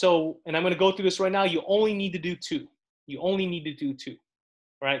not. So, and I'm going to go through this right now. You only need to do two. You only need to do two,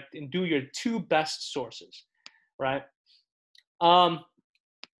 right? And do your two best sources, right?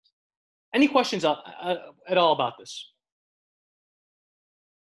 Any questions at all about this?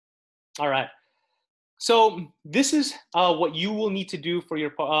 All right. So this is what you will need to do for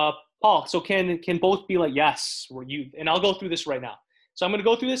your Paul. So can both be like yes? And I'll go through this right now. So I'm going to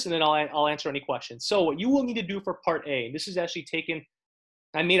go through this and then I'll answer any questions. So what you will need to do for part A, and this is actually taken.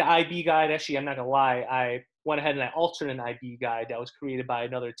 I made an IB guide. Actually, I'm not gonna lie. I went ahead and I altered an IB guide that was created by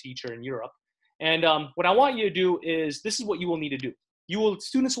another teacher in Europe. And what I want you to do is this is what you will need to do.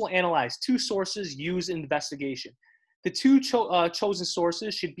 Students will analyze two sources used in investigation. The two chosen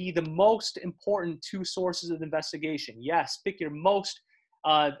sources should be the most important two sources of the investigation. Yes, pick your most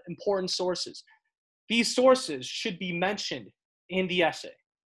important sources. These sources should be mentioned in the essay.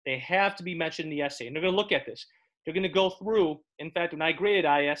 They have to be mentioned in the essay. And they're going to look at this. They're going to go through. In fact, when I graded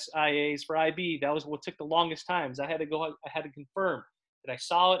IAs for IB, that was what took the longest times. I had to confirm that I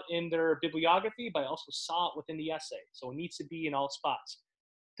saw it in their bibliography, but I also saw it within the essay. So it needs to be in all spots.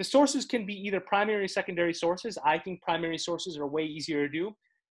 The sources can be either primary or secondary sources. I think primary sources are way easier to do.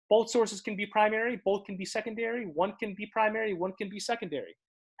 Both sources can be primary, both can be secondary. One can be primary, one can be secondary.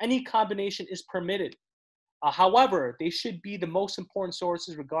 Any combination is permitted. However, they should be the most important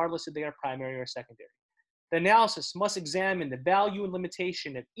sources regardless if they are primary or secondary. The analysis must examine the value and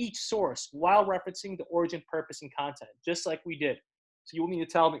limitation of each source while referencing the origin, purpose, and content, just like we did. So you will need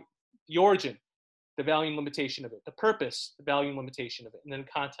to tell me the origin, the value and limitation of it, the purpose, the value and limitation of it, and then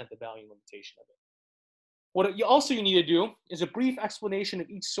content, the value and limitation of it. What you need to do is a brief explanation of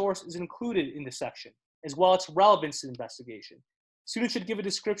each source is included in the section, as well as its relevance to the investigation. Students should give a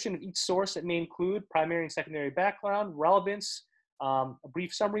description of each source that may include primary and secondary background, relevance, a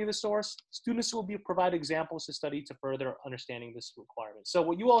brief summary of the source. Students will be provided examples to study to further understanding this requirement. So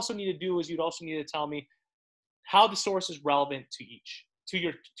what you also need to do is you'd also need to tell me how the source is relevant to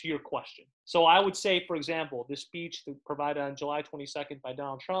your question. So I would say, for example, this speech provided on July 22nd by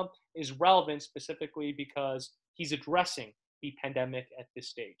Donald Trump is relevant specifically because he's addressing the pandemic at this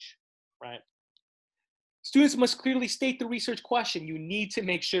stage, right? Students must clearly state the research question. You need to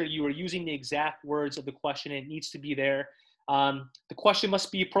make sure you are using the exact words of the question. It needs to be there. The question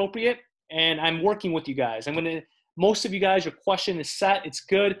must be appropriate, and I'm working with you guys. Most of you guys, your question is set, it's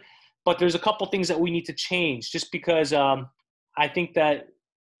good, but there's a couple things that we need to change just because I think that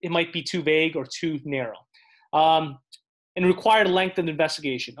it might be too vague or too narrow. And required length of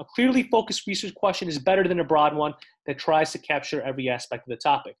investigation. A clearly focused research question is better than a broad one that tries to capture every aspect of the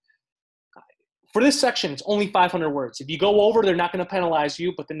topic. For this section, it's only 500 words. If you go over, they're not going to penalize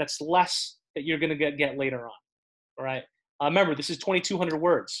you, but then that's less that you're going to get later on, all right? Remember, this is 2,200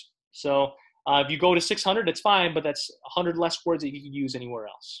 words. So if you go to 600, it's fine, but that's 100 less words that you can use anywhere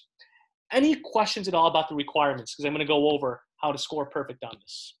else. Any questions at all about the requirements? Because I'm going to go over how to score perfect on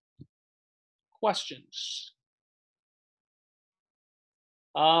this. Questions?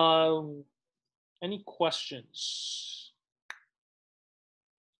 Any questions?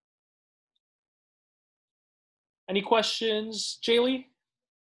 Any questions, Jaylee?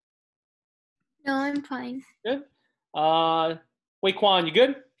 No, I'm fine. Good. Wei Quan, you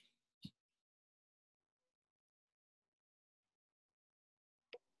good?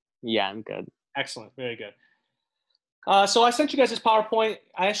 Yeah, I'm good. Excellent. Very good. So I sent you guys this PowerPoint.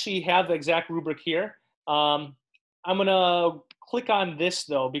 I actually have the exact rubric here. I'm going to click on this,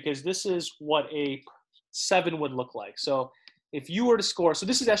 though, because this is what a 7 would look like. So if you were to score, so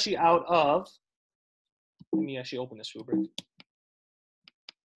this is actually out of, let me actually open this rubric.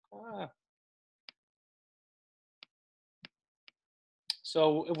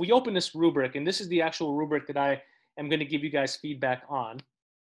 So if we open this rubric, and this is the actual rubric that I am going to give you guys feedback on,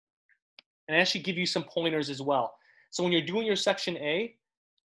 and actually give you some pointers as well. So when you're doing your section A,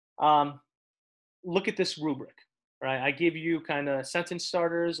 look at this rubric, right? I give you kind of sentence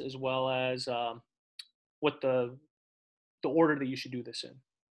starters as well as what the order that you should do this in.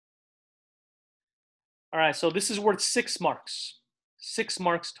 All right, so this is worth 6 marks. 6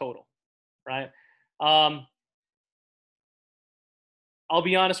 marks total, right? I'll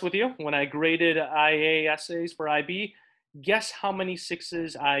be honest with you. When I graded IA essays for IB, guess how many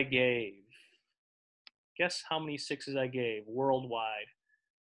 6s I gave? Guess how many 6s I gave worldwide?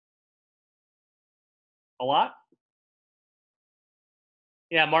 A lot?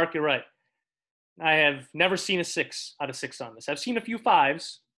 Yeah, Mark, you're right. I have never seen a 6 out of 6 on this. I've seen a few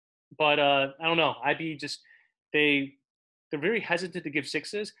 5s, but I don't know. IB just, they're very hesitant to give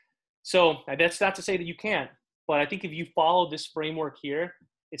 6s. So that's not to say that you can't, but I think if you follow this framework here,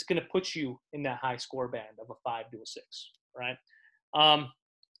 it's going to put you in that high score band of a 5 to a 6, right?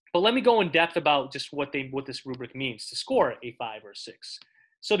 But let me go in depth about just what this rubric means to score a 5 or 6.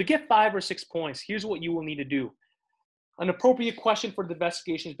 So to get 5 or 6 points, here's what you will need to do. An appropriate question for the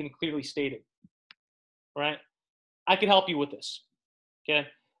investigation has been clearly stated, right? I can help you with this, okay?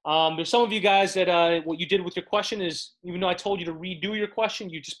 There's some of you guys that what you did with your question is, even though I told you to redo your question,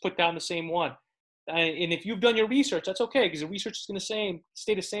 you just put down the same one. And if you've done your research, that's okay, because the research is going to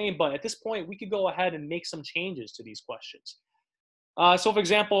stay the same. But at this point, we could go ahead and make some changes to these questions. So, for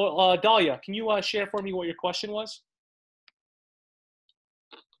example, Dahlia, can you share for me what your question was?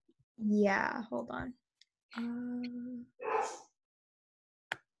 Yeah, hold on.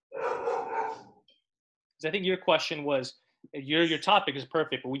 Because I think your question was, your topic is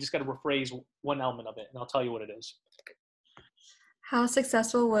perfect, but we just got to rephrase one element of it, and I'll tell you what it is. How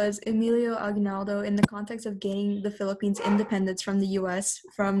successful was Emilio Aguinaldo in the context of gaining the Philippines' independence from the U.S.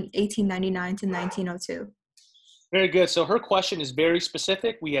 from 1899 to 1902? Very good. So her question is very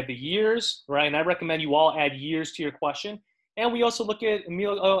specific. We have the years, right? And I recommend you all add years to your question. And we also look at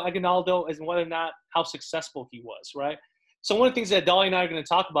Emilio Aguinaldo as whether or not how successful he was, right? So one of the things that Dahlia and I are going to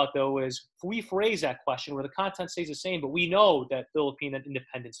talk about, though, is if we phrase that question where the content stays the same, but we know that Philippine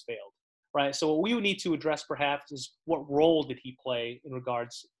independence failed, right? So what we would need to address perhaps is what role did he play in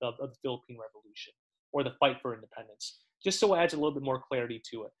regards of the Philippine Revolution or the fight for independence, just so it adds a little bit more clarity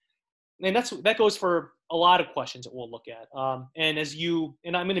to it. And that goes for a lot of questions that we'll look at. And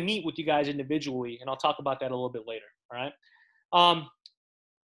I'm going to meet with you guys individually, and I'll talk about that a little bit later, all right?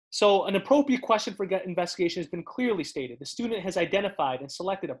 So an appropriate question for investigation has been clearly stated. The student has identified and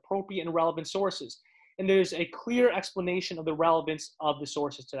selected appropriate and relevant sources, and there's a clear explanation of the relevance of the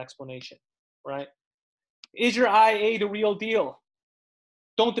sources to the explanation, right? Is your IA the real deal?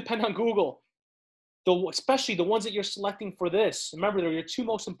 Don't depend on Google. Especially the ones that you're selecting for this. Remember, they're your two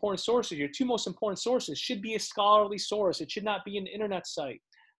most important sources. Your two most important sources should be a scholarly source. It should not be an internet site,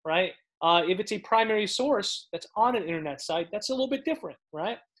 right? If it's a primary source that's on an internet site, that's a little bit different,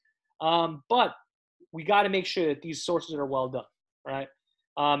 right? But we got to make sure that these sources are well done, right?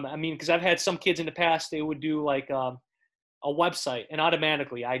 I mean, because I've had some kids in the past, they would do like a website, and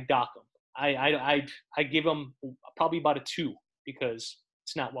automatically I dock them. I give them probably about a 2 because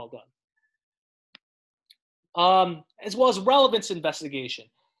it's not well done. As well as relevance investigation.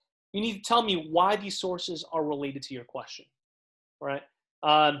 You need to tell me why these sources are related to your question, right?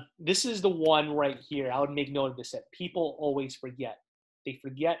 This is the one right here. I would make note of this, that people always forget. They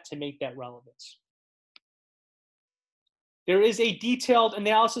forget to make that relevance. There is a detailed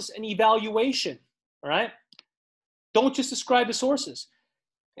analysis and evaluation, all right? Don't just describe the sources.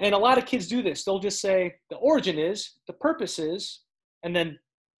 And a lot of kids do this. They'll just say the origin is, the purpose is, and then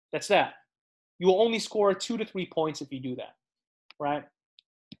that's that. You will only score 2 to 3 points if you do that, right?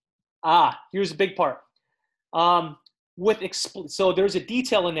 Here's the big part. So there's a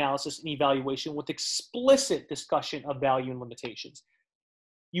detailed analysis and evaluation with explicit discussion of value and limitations.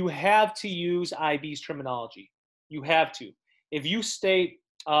 You have to use IB's terminology. You have to. If you state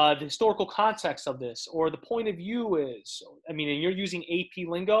the historical context of this or the point of view is, and you're using AP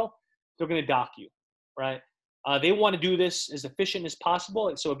lingo, they're going to dock you, right? They want to do this as efficient as possible.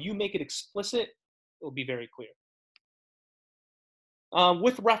 And so if you make it explicit, it will be very clear.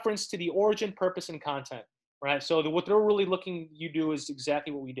 With reference to the origin, purpose, and content, right? So what they're really looking you do is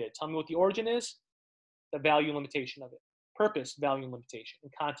exactly what we did. Tell me what the origin is, the value and limitation of it. Purpose, value and limitation,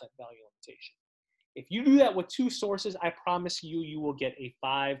 and content, value and limitation. If you do that with 2 sources, I promise you, you will get a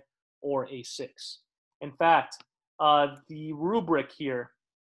 5 or a 6. In fact, the rubric here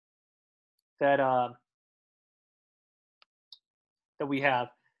that we have,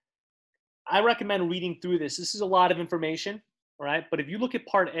 I recommend reading through this. This is a lot of information, right? But if you look at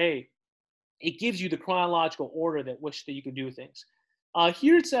part A, it gives you the chronological order that you can do things.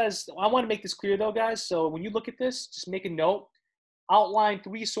 Here it says, I want to make this clear though, guys. So when you look at this, just make a note. Outline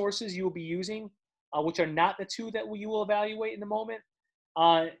 3 sources you will be using, which are not the 2 that you will evaluate in the moment.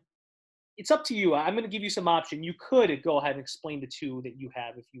 It's up to you. I'm going to give you some option. You could go ahead and explain the 2 that you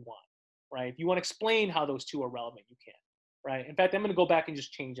have if you want, right? If you want to explain how those 2 are relevant, you can, right? In fact, I'm going to go back and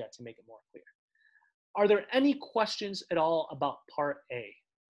just change that to make it more clear. Are there any questions at all about part A?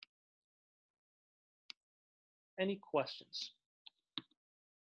 Any questions?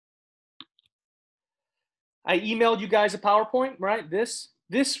 I emailed you guys a PowerPoint, right? This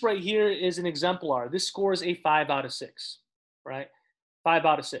right here is an exemplar. This scores a 5 out of 6, right? 5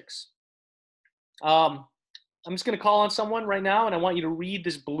 out of 6. I'm just going to call on someone right now, and I want you to read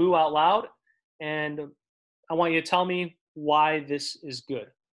this blue out loud, and I want you to tell me why this is good.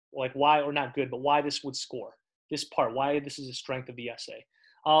 Like why, or not good, but why this would score. This part, why this is the strength of the essay.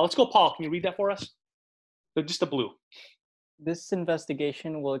 Let's go, Paul. Can you read that for us? Just the blue. This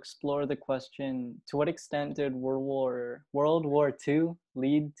investigation will explore the question, to what extent did World War II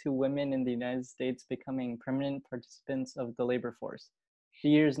lead to women in the United States becoming permanent participants of the labor force? The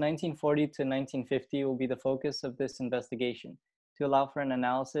years 1940 to 1950 will be the focus of this investigation, to allow for an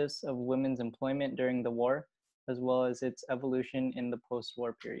analysis of women's employment during the war, as well as its evolution in the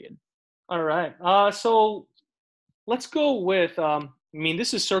post-war period. All right, so let's go with,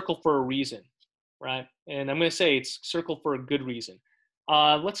 this is circled for a reason, right? And I'm going to say it's circled for a good reason.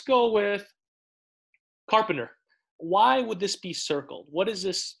 Let's go with Carpenter. Why would this be circled? What is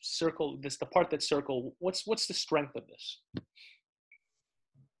this circle, the part that's circled, what's the strength of this?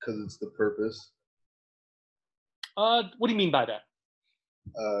 Because it's the purpose. What do you mean by that?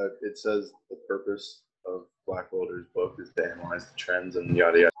 It says the purpose of Blackwelder's book is to analyze the trends and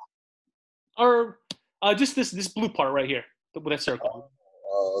yada yada. Or just this blue part right here, with that circle.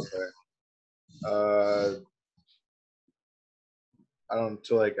 Oh, okay. I don't,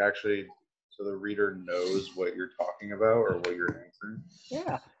 so the reader knows what you're talking about or what you're answering.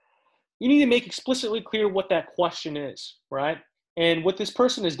 Yeah. You need to make explicitly clear what that question is, right? And what this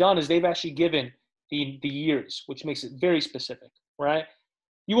person has done is they've actually given the years, which makes it very specific, right?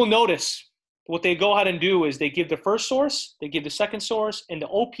 You will notice what they go ahead and do is they give the first source, they give the second source, and the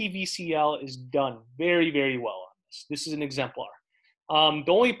OPVCL is done very, very well on this. This is an exemplar.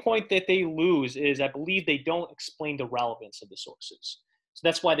 The only point that they lose is I believe they don't explain the relevance of the sources. So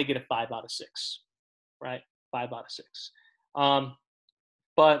that's why they get a 5 out of 6, right? 5 out of 6.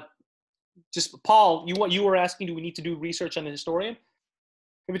 But just, Paul, you were asking, do we need to do research on the historian?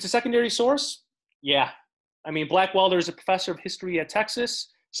 If it's a secondary source, yeah. Blackwelder is a professor of history at Texas.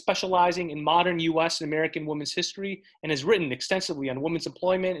 specializing in modern U.S. and American women's history, and has written extensively on women's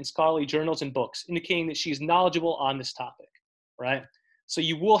employment in scholarly journals and books, indicating that she is knowledgeable on this topic, right? So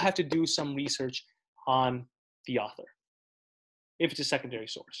you will have to do some research on the author if it's a secondary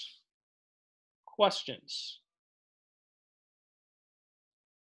source. Questions?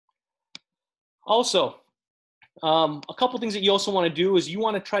 Also, a couple things that you also want to do is you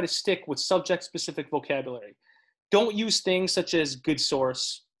want to try to stick with subject-specific vocabulary. Don't use things such as good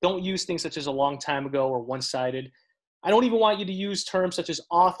source. Don't use things such as a long time ago or one-sided. I don't even want you to use terms such as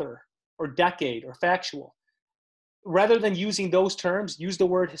author or decade or factual. Rather than using those terms, use the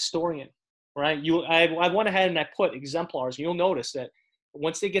word historian, right? I went ahead and I put exemplars. You'll notice that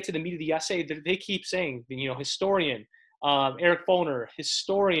once they get to the meat of the essay, they keep saying, you know, historian, Eric Foner,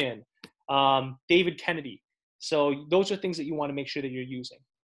 historian, David Kennedy. So those are things that you want to make sure that you're using,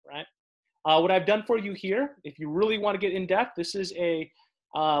 right? What I've done for you here, if you really want to get in depth, this is a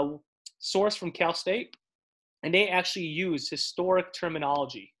source from Cal State, and they actually use historic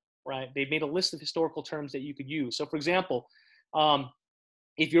terminology, right? They've made a list of historical terms that you could use. So for example,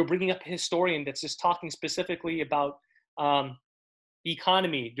 if you're bringing up a historian that's just talking specifically about the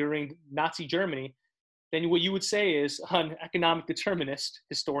economy during Nazi Germany, then what you would say is an economic determinist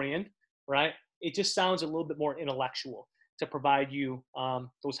historian, right? It just sounds a little bit more intellectual to provide you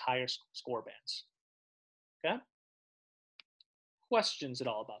those higher score bands. Okay? Questions at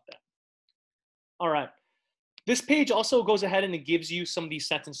all about that? All right. This page also goes ahead and it gives you some of these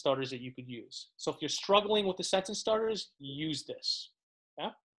sentence starters that you could use. So if you're struggling with the sentence starters, use this. Okay?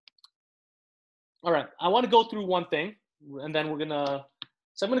 All right. I want to go through one thing, and then I'm going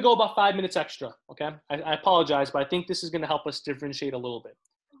to go about 5 minutes extra. Okay? I apologize, but I think this is going to help us differentiate a little bit.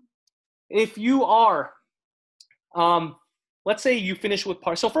 If you are, let's say you finish with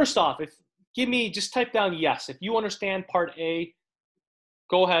part. So first off, just type down yes. If you understand part A,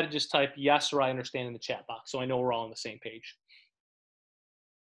 go ahead and just type yes or I understand in the chat box so I know we're all on the same page.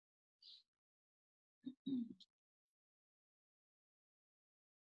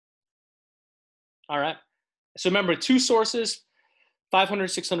 All right. So remember, 2 sources, 500,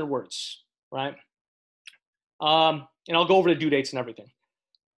 600 words, right? And I'll go over the due dates and everything.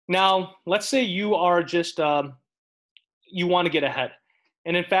 Now, let's say you are just, you want to get ahead.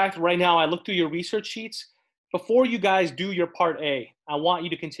 And in fact, right now, I look through your research sheets. Before you guys do your part A, I want you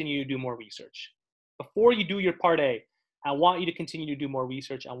to continue to do more research. Before you do your part A, I want you to continue to do more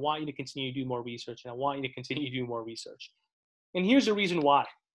research. I want you to continue to do more research. And I want you to continue to do more research. And here's the reason why.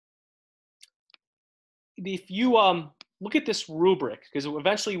 If you look at this rubric, because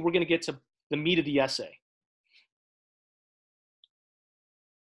eventually we're going to get to the meat of the essay.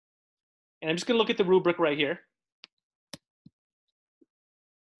 And I'm just going to look at the rubric right here.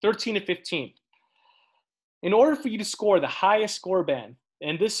 13 to 15. In order for you to score the highest score band,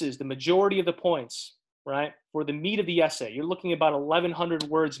 and this is the majority of the points, right, for the meat of the essay, you're looking at about 1,100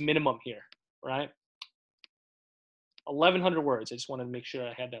 words minimum here, right? 1,100 words. I just wanted to make sure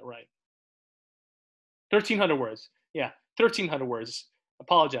I had that right. 1,300 words. Yeah, 1,300 words.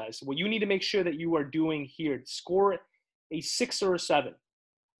 Apologize. What you need to make sure that you are doing here to score a 6 or a 7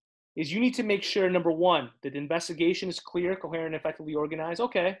 is you need to make sure, number one, that the investigation is clear, coherent, effectively organized.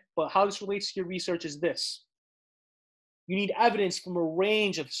 Okay, but how this relates to your research is this. You need evidence from a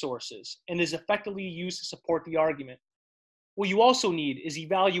range of sources and is effectively used to support the argument. What you also need is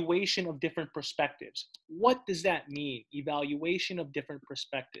evaluation of different perspectives. What does that mean, evaluation of different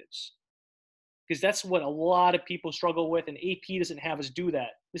perspectives? Because that's what a lot of people struggle with, and AP doesn't have us do that.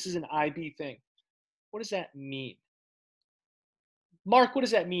 This is an IB thing. What does that mean? Mark, what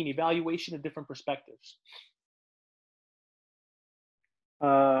does that mean, evaluation of different perspectives?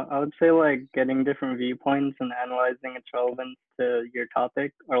 I would say like getting different viewpoints and analyzing its relevance to your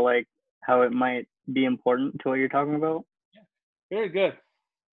topic, or like how it might be important to what you're talking about. Yeah, very good.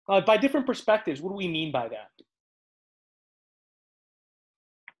 By different perspectives, what do we mean by that?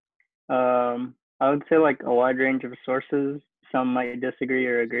 I would say like a wide range of sources. Some might disagree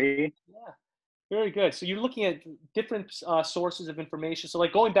or agree. Yeah, very good. So you're looking at different sources of information. So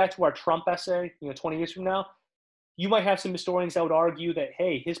like going back to our Trump essay, 20 years from now, you might have some historians that would argue that,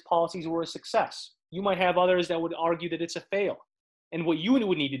 hey, his policies were a success. You might have others that would argue that it's a fail. And what you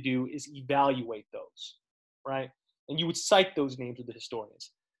would need to do is evaluate those, right? And you would cite those names of the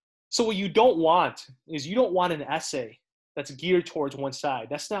historians. So what you don't want is you don't want an essay that's geared towards one side.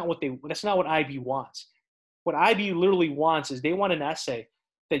 That's not what IB wants. What IB literally wants is they want an essay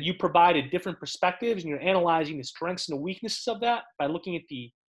that you provided different perspectives and you're analyzing the strengths and the weaknesses of that by looking at the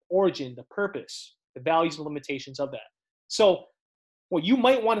origin, the purpose, the values and limitations of that. So what you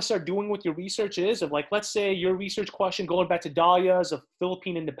might want to start doing with your research is of like, let's say your research question going back to Dahlia's of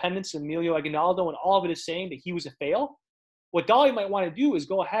Philippine independence, Emilio Aguinaldo, and all of it is saying that he was a fail. What Dahlia might want to do is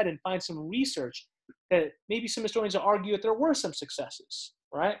go ahead and find some research that maybe some historians will argue that there were some successes,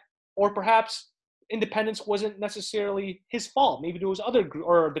 right? Or perhaps independence wasn't necessarily his fault. Maybe there was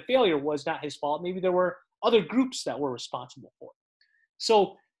or the failure was not his fault. Maybe there were other groups that were responsible for it.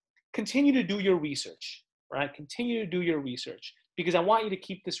 So continue to do your research, right? Continue to do your research, because I want you to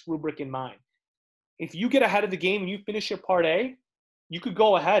keep this rubric in mind. If you get ahead of the game and you finish your part A, you could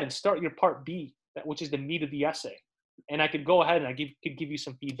go ahead and start your part B, which is the meat of the essay. And I could go ahead and could give you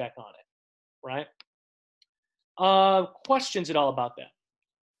some feedback on it, right? Questions at all about that?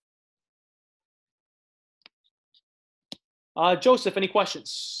 Joseph, any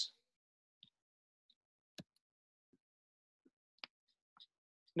questions?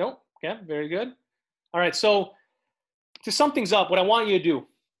 No? Okay, very good. All right, so to sum things up, what I want you to do,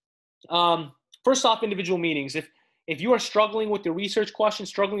 first off, individual meetings. If you are struggling with your research questions,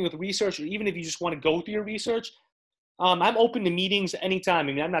 struggling with research, or even if you just want to go through your research, I'm open to meetings anytime.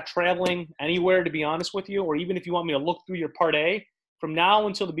 I mean, I'm not traveling anywhere, to be honest with you, or even if you want me to look through your part A, from now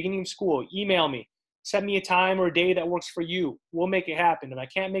until the beginning of school, email me. Send me a time or a day that works for you. We'll make it happen. If I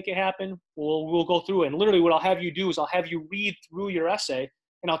can't make it happen, we'll go through it. And literally what I'll have you do is I'll have you read through your essay,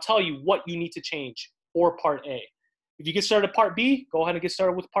 and I'll tell you what you need to change for part A. If you get started at part B, go ahead and get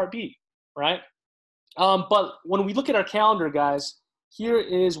started with part B, right? But when we look at our calendar, guys, here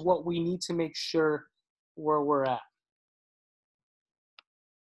is what we need to make sure where we're at.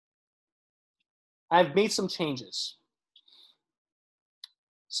 I've made some changes.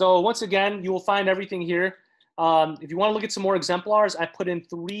 So once again, you will find everything here. If you want to look at some more exemplars, I put in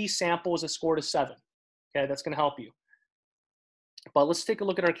 3 samples that scored a 7. Okay, that's going to help you. But let's take a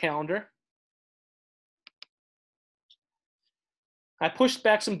look at our calendar. I pushed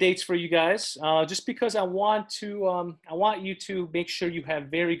back some dates for you guys just because I want you to make sure you have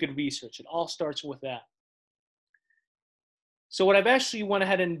very good research. It all starts with that. So what I've actually went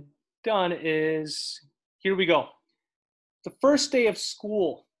ahead and done is, here we go. The first day of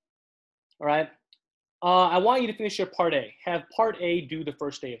school, all right? I want you to finish your part A. Have part A do the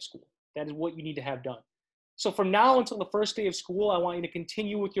first day of school. That is what you need to have done. So from now until the first day of school, I want you to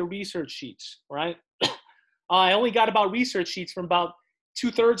continue with your research sheets, right? I only got about research sheets from about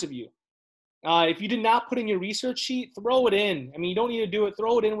 2/3 of you. If you did not put in your research sheet, throw it in. I mean, you don't need to do it.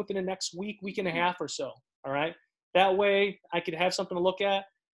 Throw it in within the next week, week and a half or so, all right? That way I could have something to look at.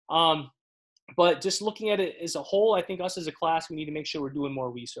 But just looking at it as a whole, I think us as a class, we need to make sure we're doing more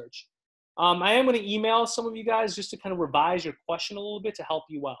research. I am going to email some of you guys just to kind of revise your question a little bit to help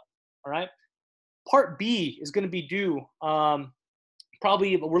you out, all right? Part B is going to be due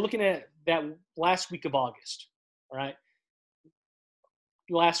probably, we're looking at that last week of August, all right?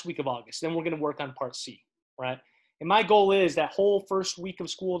 Last week of August. Then we're going to work on part C, right? And my goal is that whole first week of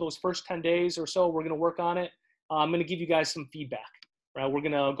school, those first 10 days or so, we're going to work on it. I'm going to give you guys some feedback, right? We're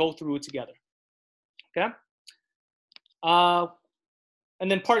going to go through it together, okay?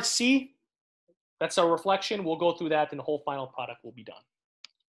 And then part C, that's our reflection. We'll go through that, and the whole final product will be done.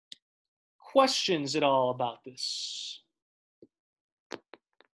 Questions at all about this?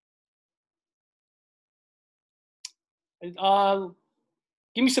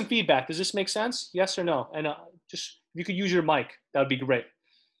 Give me some feedback. Does this make sense? Yes or no? And just if you could use your mic, that would be great.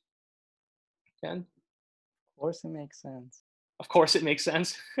 Ken? Of course it makes sense. Of course it makes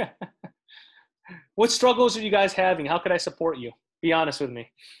sense. What struggles are you guys having? How could I support you? Be honest with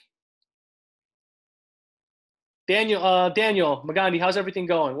me. Daniel Magandi, how's everything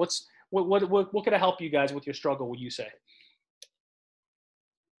going? What could I help you guys with your struggle, would you say?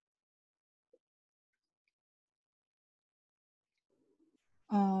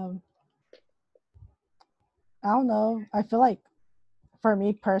 I don't know. I feel like for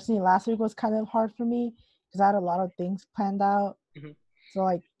me personally, last week was kind of hard for me because I had a lot of things planned out. Mm-hmm. So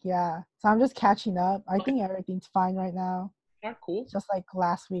like, yeah. So I'm just catching up. I think everything's fine right now. Yeah, cool. Just like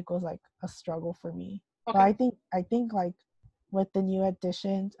last week was like a struggle for me. Okay. But I think like with the new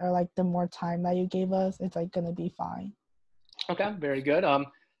additions or like the more time that you gave us, it's like gonna be fine. Okay, very good.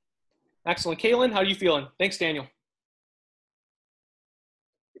 Excellent. Kaylin, how are you feeling? Thanks, Daniel.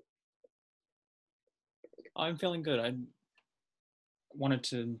 I'm feeling good. I wanted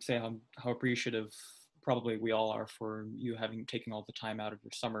to say how appreciative probably we all are for you taking all the time out of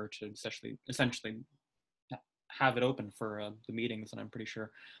your summer to essentially have it open for the meetings, and I'm pretty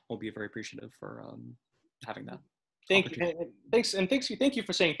sure we'll be very appreciative for having that. Thank you. Thank you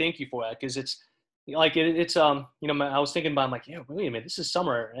for saying thank you for that, because like it's you know, I was thinking about, I'm like, yeah, wait a minute, this is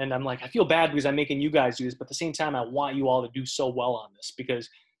summer, and I'm like, I feel bad because I'm making you guys do this, but at the same time, I want you all to do so well on this, because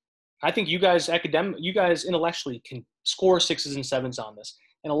I think you guys intellectually can score 6s and 7s on this,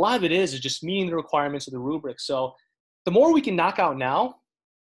 and a lot of it is just meeting the requirements of the rubric. So the more we can knock out now,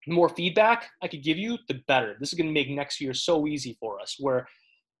 the more feedback I could give you, the better. This is going to make next year so easy for us. Where,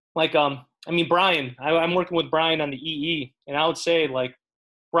 like, I mean, Brian, I'm working with Brian on the EE, and I would say, like,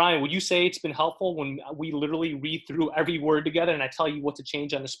 Brian, would you say it's been helpful when we literally read through every word together and I tell you what to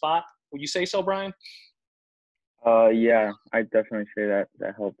change on the spot? Would you say so, Brian? Yeah, I definitely say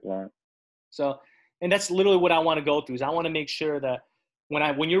that helped a lot. So, and that's literally what I want to go through, is I want to make sure that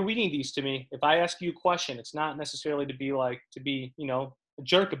when you're reading these to me, if I ask you a question, it's not necessarily to be, you know, a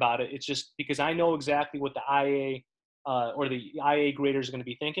jerk about it. It's just because I know exactly what the IA or the IA graders are going to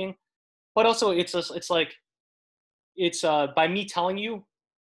be thinking. But also it's by me telling you,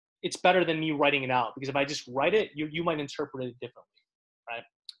 it's better than me writing it out, because if I just write it, you might interpret it differently, right?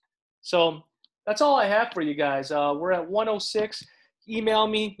 So that's all I have for you guys. We're at 1:06. Email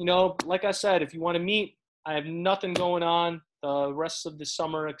me. You know, like I said, if you want to meet, I have nothing going on the rest of the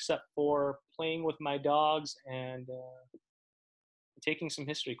summer except for playing with my dogs and taking some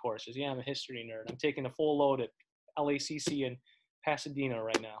history courses. Yeah, I'm a history nerd. I'm taking a full load at LACC in Pasadena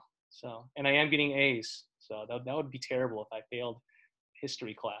right now. So, and I am getting A's. So that would be terrible if I failed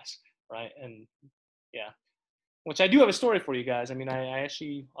history class, right? And yeah, which I do have a story for you guys. I mean, I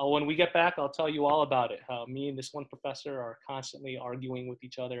actually, when we get back, I'll tell you all about it. How me and this one professor are constantly arguing with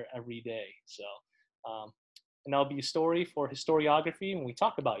each other every day. So, and that'll be a story for historiography when we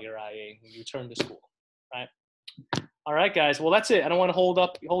talk about your IA when you return to school, right? All right, guys. Well, that's it. I don't want to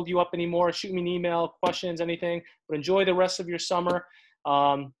hold you up anymore. Shoot me an email, questions, anything. But enjoy the rest of your summer.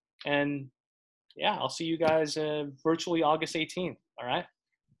 And yeah, I'll see you guys virtually August 18th. All right.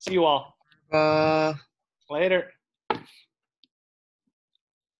 See you all. Later.